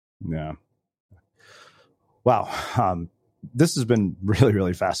 Yeah. Wow. This has been really,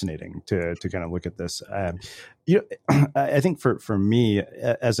 really fascinating to kind of look at this. I think for me,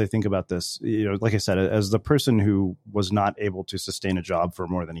 as I think about this, like I said, as the person who was not able to sustain a job for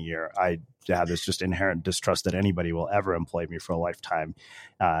more than a year, I have this just inherent distrust that anybody will ever employ me for a lifetime.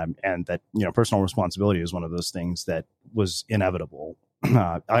 And that, personal responsibility is one of those things that was inevitable.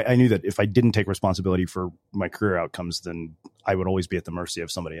 I knew that if I didn't take responsibility for my career outcomes, then I would always be at the mercy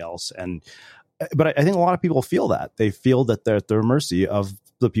of somebody else. But I think a lot of people feel that. They feel that they're at the mercy of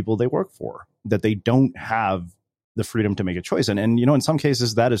the people they work for, that they don't have the freedom to make a choice. And in some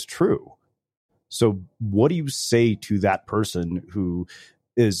cases, that is true. So what do you say to that person who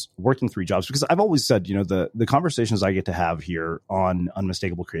is working 3 jobs? Because I've always said, the conversations I get to have here on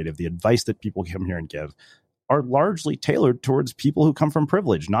Unmistakable Creative, the advice that people come here and give, are largely tailored towards people who come from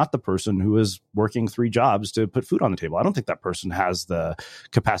privilege, not the person who is working 3 jobs to put food on the table. I don't think that person has the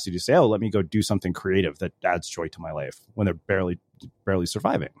capacity to say, oh, let me go do something creative that adds joy to my life, when they're barely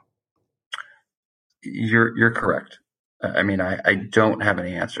surviving. You're correct. I don't have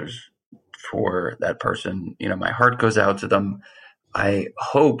any answers for that person. My heart goes out to them. I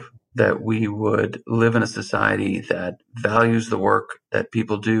hope that we would live in a society that values the work that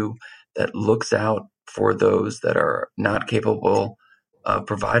people do, that looks out for those that are not capable of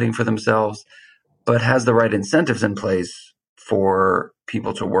providing for themselves, but has the right incentives in place for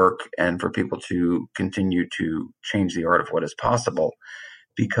people to work and for people to continue to change the art of what is possible.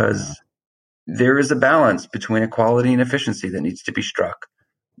 Because there is a balance between equality and efficiency that needs to be struck.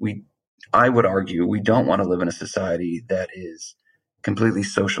 I would argue we don't want to live in a society that is completely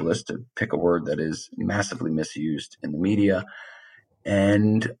socialist, to pick a word that is massively misused in the media.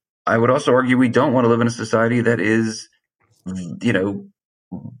 And I would also argue we don't want to live in a society that is,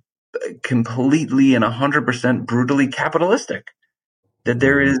 completely and 100% brutally capitalistic. that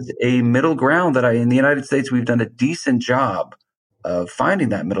there is a middle ground that in the United States, we've done a decent job of finding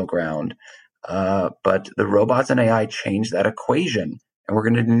that middle ground. But the robots and AI change that equation. And we're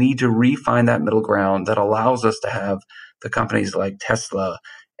going to need to refine that middle ground that allows us to have the companies like Tesla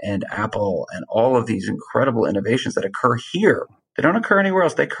and Apple and all of these incredible innovations that occur here. They don't occur anywhere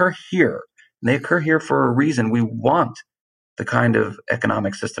else. They occur here. And they occur here for a reason. We want the kind of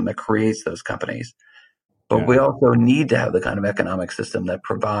economic system that creates those companies. But we also need to have the kind of economic system that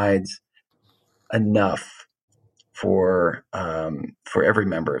provides enough for every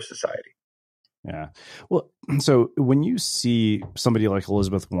member of society. Yeah. Well, so when you see somebody like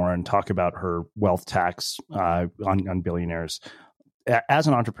Elizabeth Warren talk about her wealth tax on billionaires, as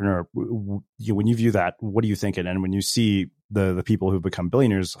an entrepreneur, when you view that, what are you thinking? And when you see the people who've become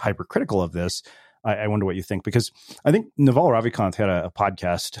billionaires hypercritical of this, I wonder what you think. Because I think Naval Ravikant had a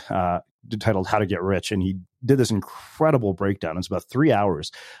podcast titled How to Get Rich, and he did this incredible breakdown. It's about 3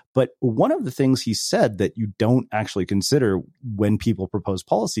 hours. But one of the things he said that you don't actually consider when people propose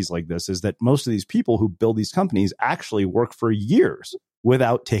policies like this is that most of these people who build these companies actually work for years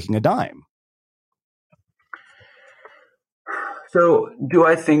without taking a dime. So do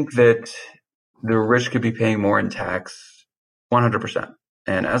I think that the rich could be paying more in tax? 100%.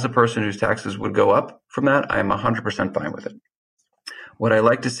 And as a person whose taxes would go up from that, I'm 100% fine with it. Would I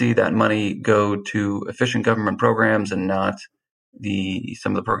like to see that money go to efficient government programs and not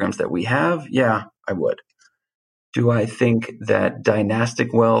some of the programs that we have? Yeah, I would. Do I think that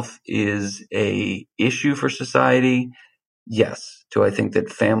dynastic wealth is a issue for society? Yes. Do I think that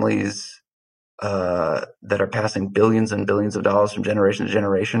families that are passing billions and billions of dollars from generation to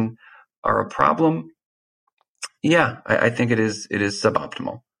generation are a problem? Yeah, I think it is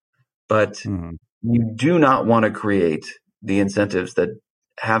suboptimal. But you do not want to create the incentives that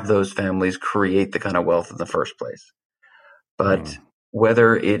have those families create the kind of wealth in the first place. But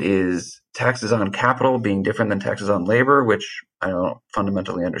whether it is taxes on capital being different than taxes on labor, which I don't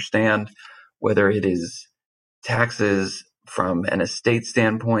fundamentally understand, whether it is taxes from an estate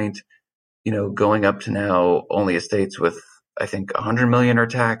standpoint, going up to now only estates with, I think, 100 million are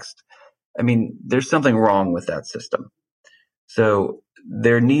taxed. I mean, there's something wrong with that system. So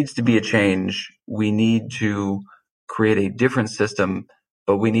there needs to be a change. We need to create a different system,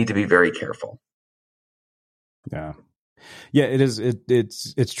 but we need to be very careful. Yeah. Yeah, it is.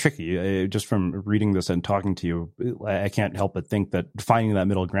 It's tricky. Just from reading this and talking to you, I can't help but think that finding that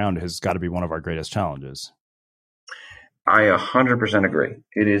middle ground has got to be one of our greatest challenges. I 100% agree.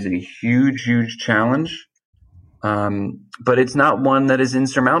 It is a huge, huge challenge, but it's not one that is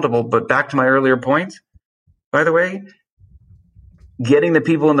insurmountable. But back to my earlier point, by the way, getting the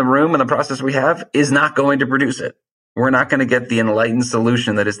people in the room and the process we have is not going to produce it. We're not going to get the enlightened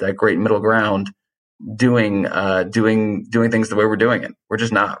solution that is that great middle ground doing things the way we're doing it. We're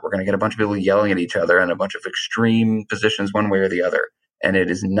just not. We're going to get a bunch of people yelling at each other and a bunch of extreme positions one way or the other. And it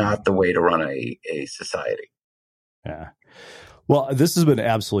is not the way to run a society. Yeah. Well, this has been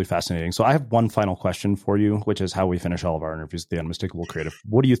absolutely fascinating. So I have one final question for you, which is how we finish all of our interviews, the unmistakable creative.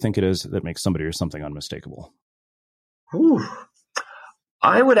 What do you think it is that makes somebody or something unmistakable?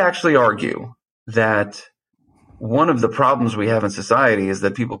 I would actually argue that one of the problems we have in society is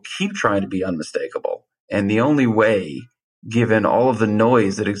that people keep trying to be unmistakable. And the only way, given all of the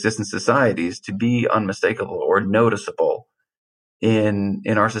noise that exists in society, is to be unmistakable or noticeable in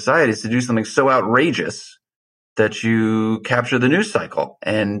our society is to do something so outrageous that you capture the news cycle.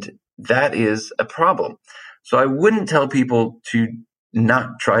 And that is a problem. So I wouldn't tell people to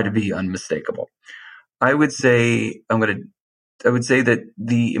not try to be unmistakable. I would say that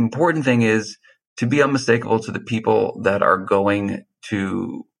the important thing is to be unmistakable to the people that are in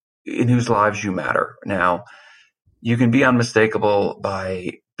whose lives you matter. Now, you can be unmistakable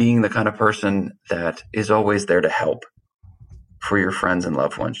by being the kind of person that is always there to help for your friends and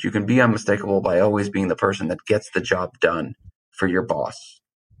loved ones. You can be unmistakable by always being the person that gets the job done for your boss.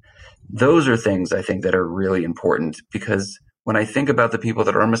 Those are things I think that are really important, because when I think about the people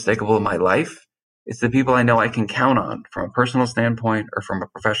that are unmistakable in my life, it's the people I know I can count on from a personal standpoint or from a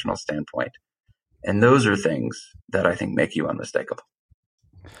professional standpoint. And those are things that I think make you unmistakable.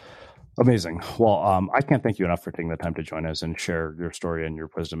 Amazing. Well, I can't thank you enough for taking the time to join us and share your story and your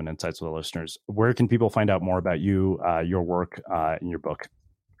wisdom and insights with the listeners. Where can people find out more about you, your work, and your book?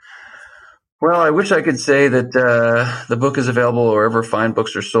 Well, I wish I could say that the book is available wherever fine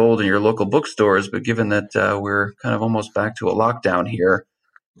books are sold in your local bookstores, but given that we're kind of almost back to a lockdown here,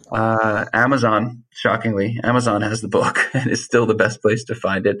 Amazon, shockingly, Amazon has the book and is still the best place to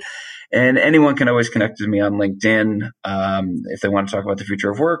find it. And anyone can always connect with me on LinkedIn if they want to talk about the future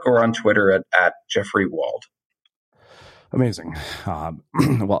of work, or on Twitter at Jeffrey Wald. Amazing.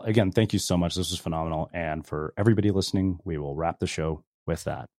 Well, again, thank you so much. This was phenomenal. And for everybody listening, we will wrap the show with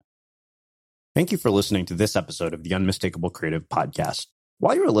that. Thank you for listening to this episode of the Unmistakable Creative Podcast.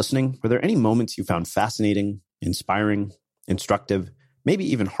 While you were listening, were there any moments you found fascinating, inspiring, instructive, maybe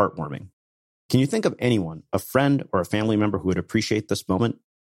even heartwarming? Can you think of anyone, a friend or a family member who would appreciate this moment?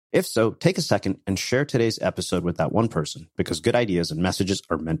 If so, take a second and share today's episode with that one person, because good ideas and messages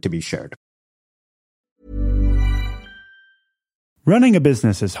are meant to be shared. Running a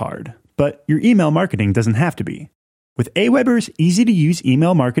business is hard, but your email marketing doesn't have to be. With Aweber's easy-to-use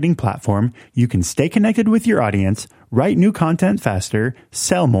email marketing platform, you can stay connected with your audience, write new content faster,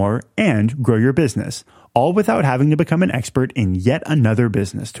 sell more, and grow your business, all without having to become an expert in yet another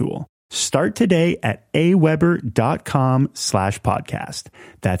business tool. Start today at aweber.com/podcast.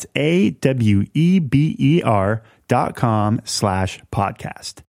 That's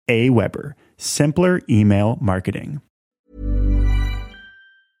AWEBER.com/podcast. Aweber, simpler email marketing.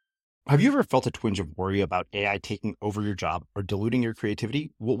 Have you ever felt a twinge of worry about AI taking over your job or diluting your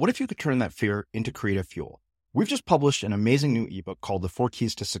creativity? Well, what if you could turn that fear into creative fuel? We've just published an amazing new ebook called The 4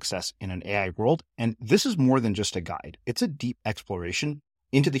 Keys to Success in an AI World, and this is more than just a guide. It's a deep exploration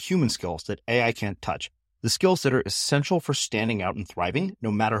into the human skills that AI can't touch, the skills that are essential for standing out and thriving,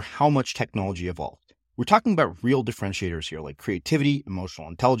 no matter how much technology evolved. We're talking about real differentiators here, like creativity, emotional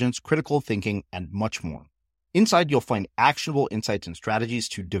intelligence, critical thinking, and much more. Inside, you'll find actionable insights and strategies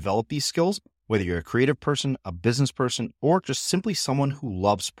to develop these skills, whether you're a creative person, a business person, or just simply someone who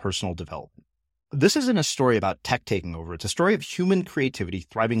loves personal development. This isn't a story about tech taking over. It's a story of human creativity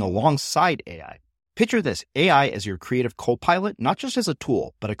thriving alongside AI. Picture this, AI as your creative co-pilot, not just as a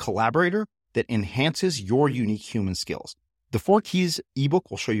tool, but a collaborator that enhances your unique human skills. The 4 Keys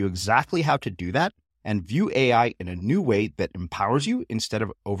ebook will show you exactly how to do that and view AI in a new way that empowers you instead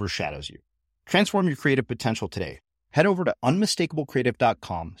of overshadows you. Transform your creative potential today. Head over to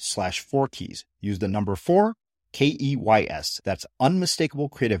unmistakablecreative.com/4keys. Use the number 4, KEYS. That's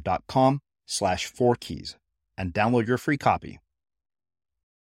unmistakablecreative.com/4keys and download your free copy.